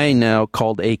a guy now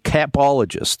called a capologist.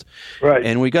 Right.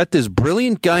 And we got this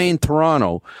brilliant guy in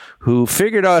Toronto who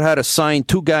figured out how to sign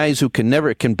two guys who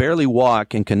can barely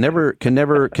walk and can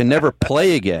never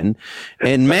play again,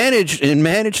 and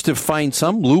managed to find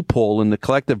some loophole in the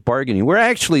collective bargaining. We're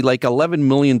actually like $11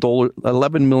 million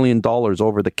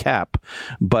over the cap,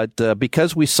 but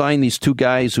because we signed these two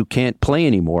guys who can't play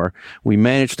anymore, we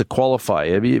managed to qualify.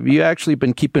 Have you actually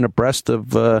been keeping abreast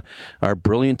of our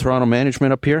brilliant Toronto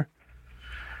management up here?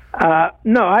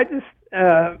 No, I just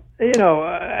a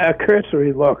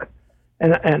cursory look.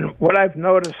 And what I've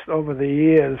noticed over the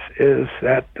years is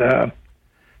that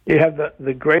you have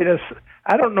the greatest.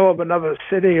 I don't know of another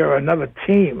city or another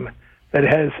team that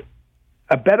has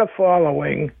a better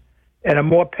following and a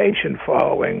more patient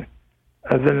following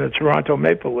than the Toronto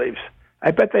Maple Leafs.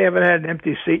 I bet they haven't had an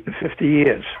empty seat in 50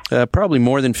 years. Probably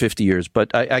more than 50 years.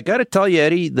 But I got to tell you,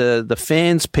 Eddie, the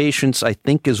fans' patience, I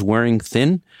think, is wearing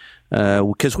thin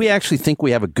because we actually think we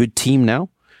have a good team now.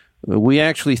 We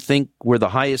actually think we're the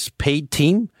highest paid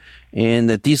team and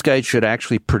that these guys should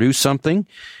actually produce something.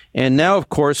 And now, of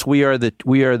course, we are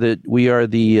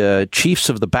the chiefs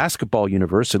of the basketball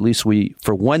universe. At least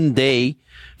for one day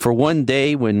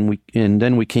and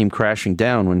then we came crashing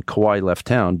down when Kawhi left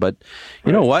town. But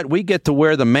you know what? We get to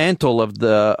wear the mantle of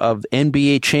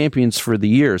NBA champions for the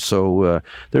year. So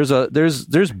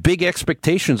there's big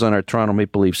expectations on our Toronto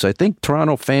Maple Leafs. I think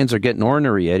Toronto fans are getting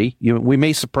ornery, Eddie. We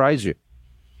may surprise you.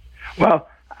 Well,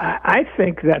 I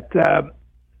think that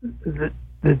the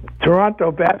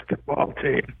Toronto basketball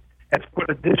team has put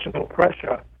additional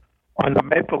pressure on the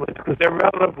Maple Leafs because they're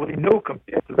relatively new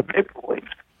compared to the Maple Leafs,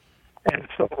 and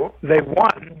so they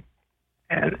won,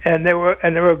 and they were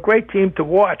a great team to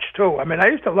watch too. I mean, I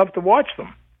used to love to watch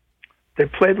them. They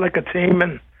played like a team,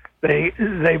 and they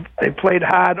played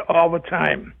hard all the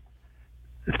time.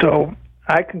 So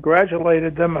I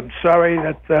congratulated them. I'm sorry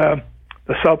that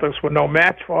the Celtics were no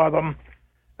match for them,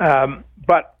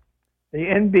 but the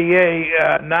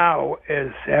NBA now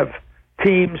have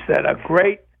teams that are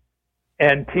great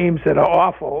and teams that are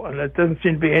awful, and there doesn't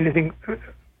seem to be anything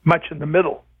much in the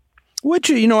middle.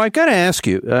 Which, I got to ask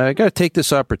you, I got to take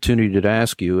this opportunity to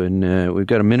ask you, and we've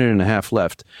got a minute and a half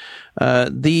left.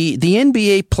 The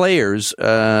NBA players,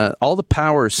 all the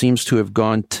power seems to have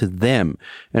gone to them.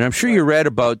 And I'm sure you read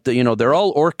about, they're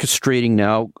all orchestrating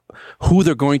now who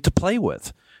they're going to play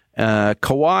with.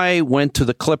 Kawhi went to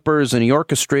the Clippers and he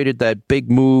orchestrated that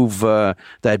big move,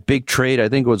 that big trade. I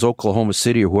think it was Oklahoma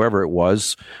City or whoever it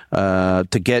was, to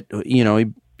get,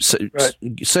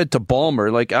 he said to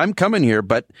Ballmer, like, I'm coming here,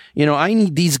 but, I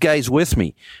need these guys with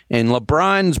me. And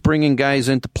LeBron's bringing guys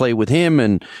in to play with him,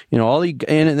 and,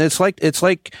 and it's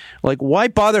like, why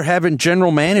bother having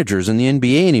general managers in the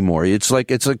NBA anymore? It's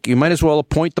like you might as well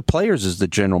appoint the players as the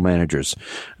general managers.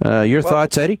 Your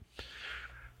thoughts, Eddie?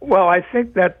 Well, I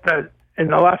think that in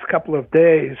the last couple of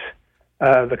days,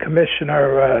 the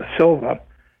Commissioner Silva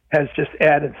has just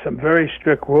added some very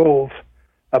strict rules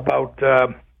about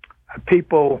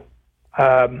people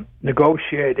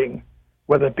negotiating,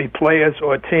 whether it be players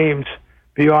or teams,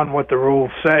 beyond what the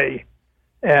rules say.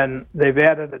 And they've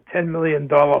added a $10 million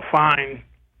fine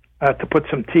to put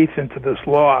some teeth into this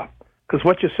law, because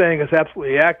what you're saying is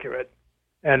absolutely accurate,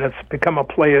 and it's become a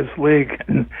players' league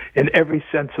in every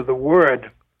sense of the word.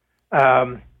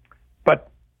 But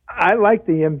I like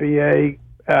the NBA,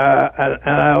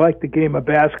 and I like the game of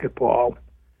basketball,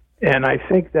 and I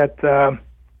think that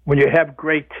when you have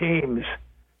great teams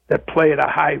that play at a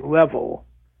high level,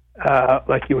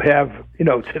 like you have,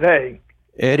 today.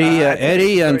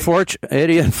 Eddie,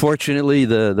 unfortunately,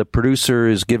 the producer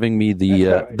is giving me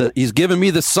he's giving me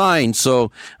the sign,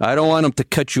 so I don't want him to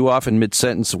cut you off in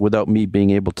mid-sentence without me being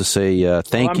able to say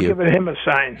thank you. I'm giving him a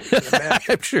sign.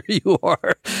 I'm sure you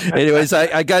are. Anyways,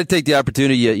 I got to take the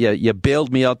opportunity. You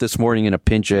bailed me out this morning in a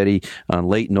pinch, Eddie, on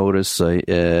late notice.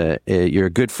 You're a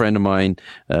good friend of mine.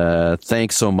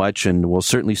 Thanks so much, and we'll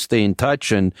certainly stay in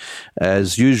touch. And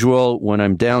as usual, when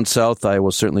I'm down south, I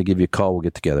will certainly give you a call. We'll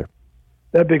get together.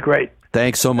 That'd be great.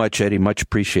 Thanks so much, Eddie. Much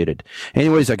appreciated.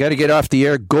 Anyways, I got to get off the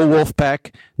air. Go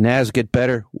Wolfpack. Naz, get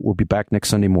better. We'll be back next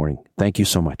Sunday morning. Thank you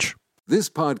so much. This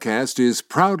podcast is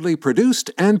proudly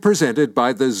produced and presented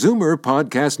by the Zoomer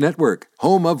Podcast Network,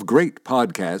 home of great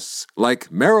podcasts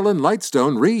like Marilyn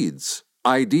Lightstone Reads,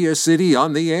 Idea City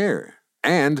on the Air,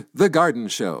 and The Garden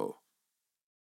Show.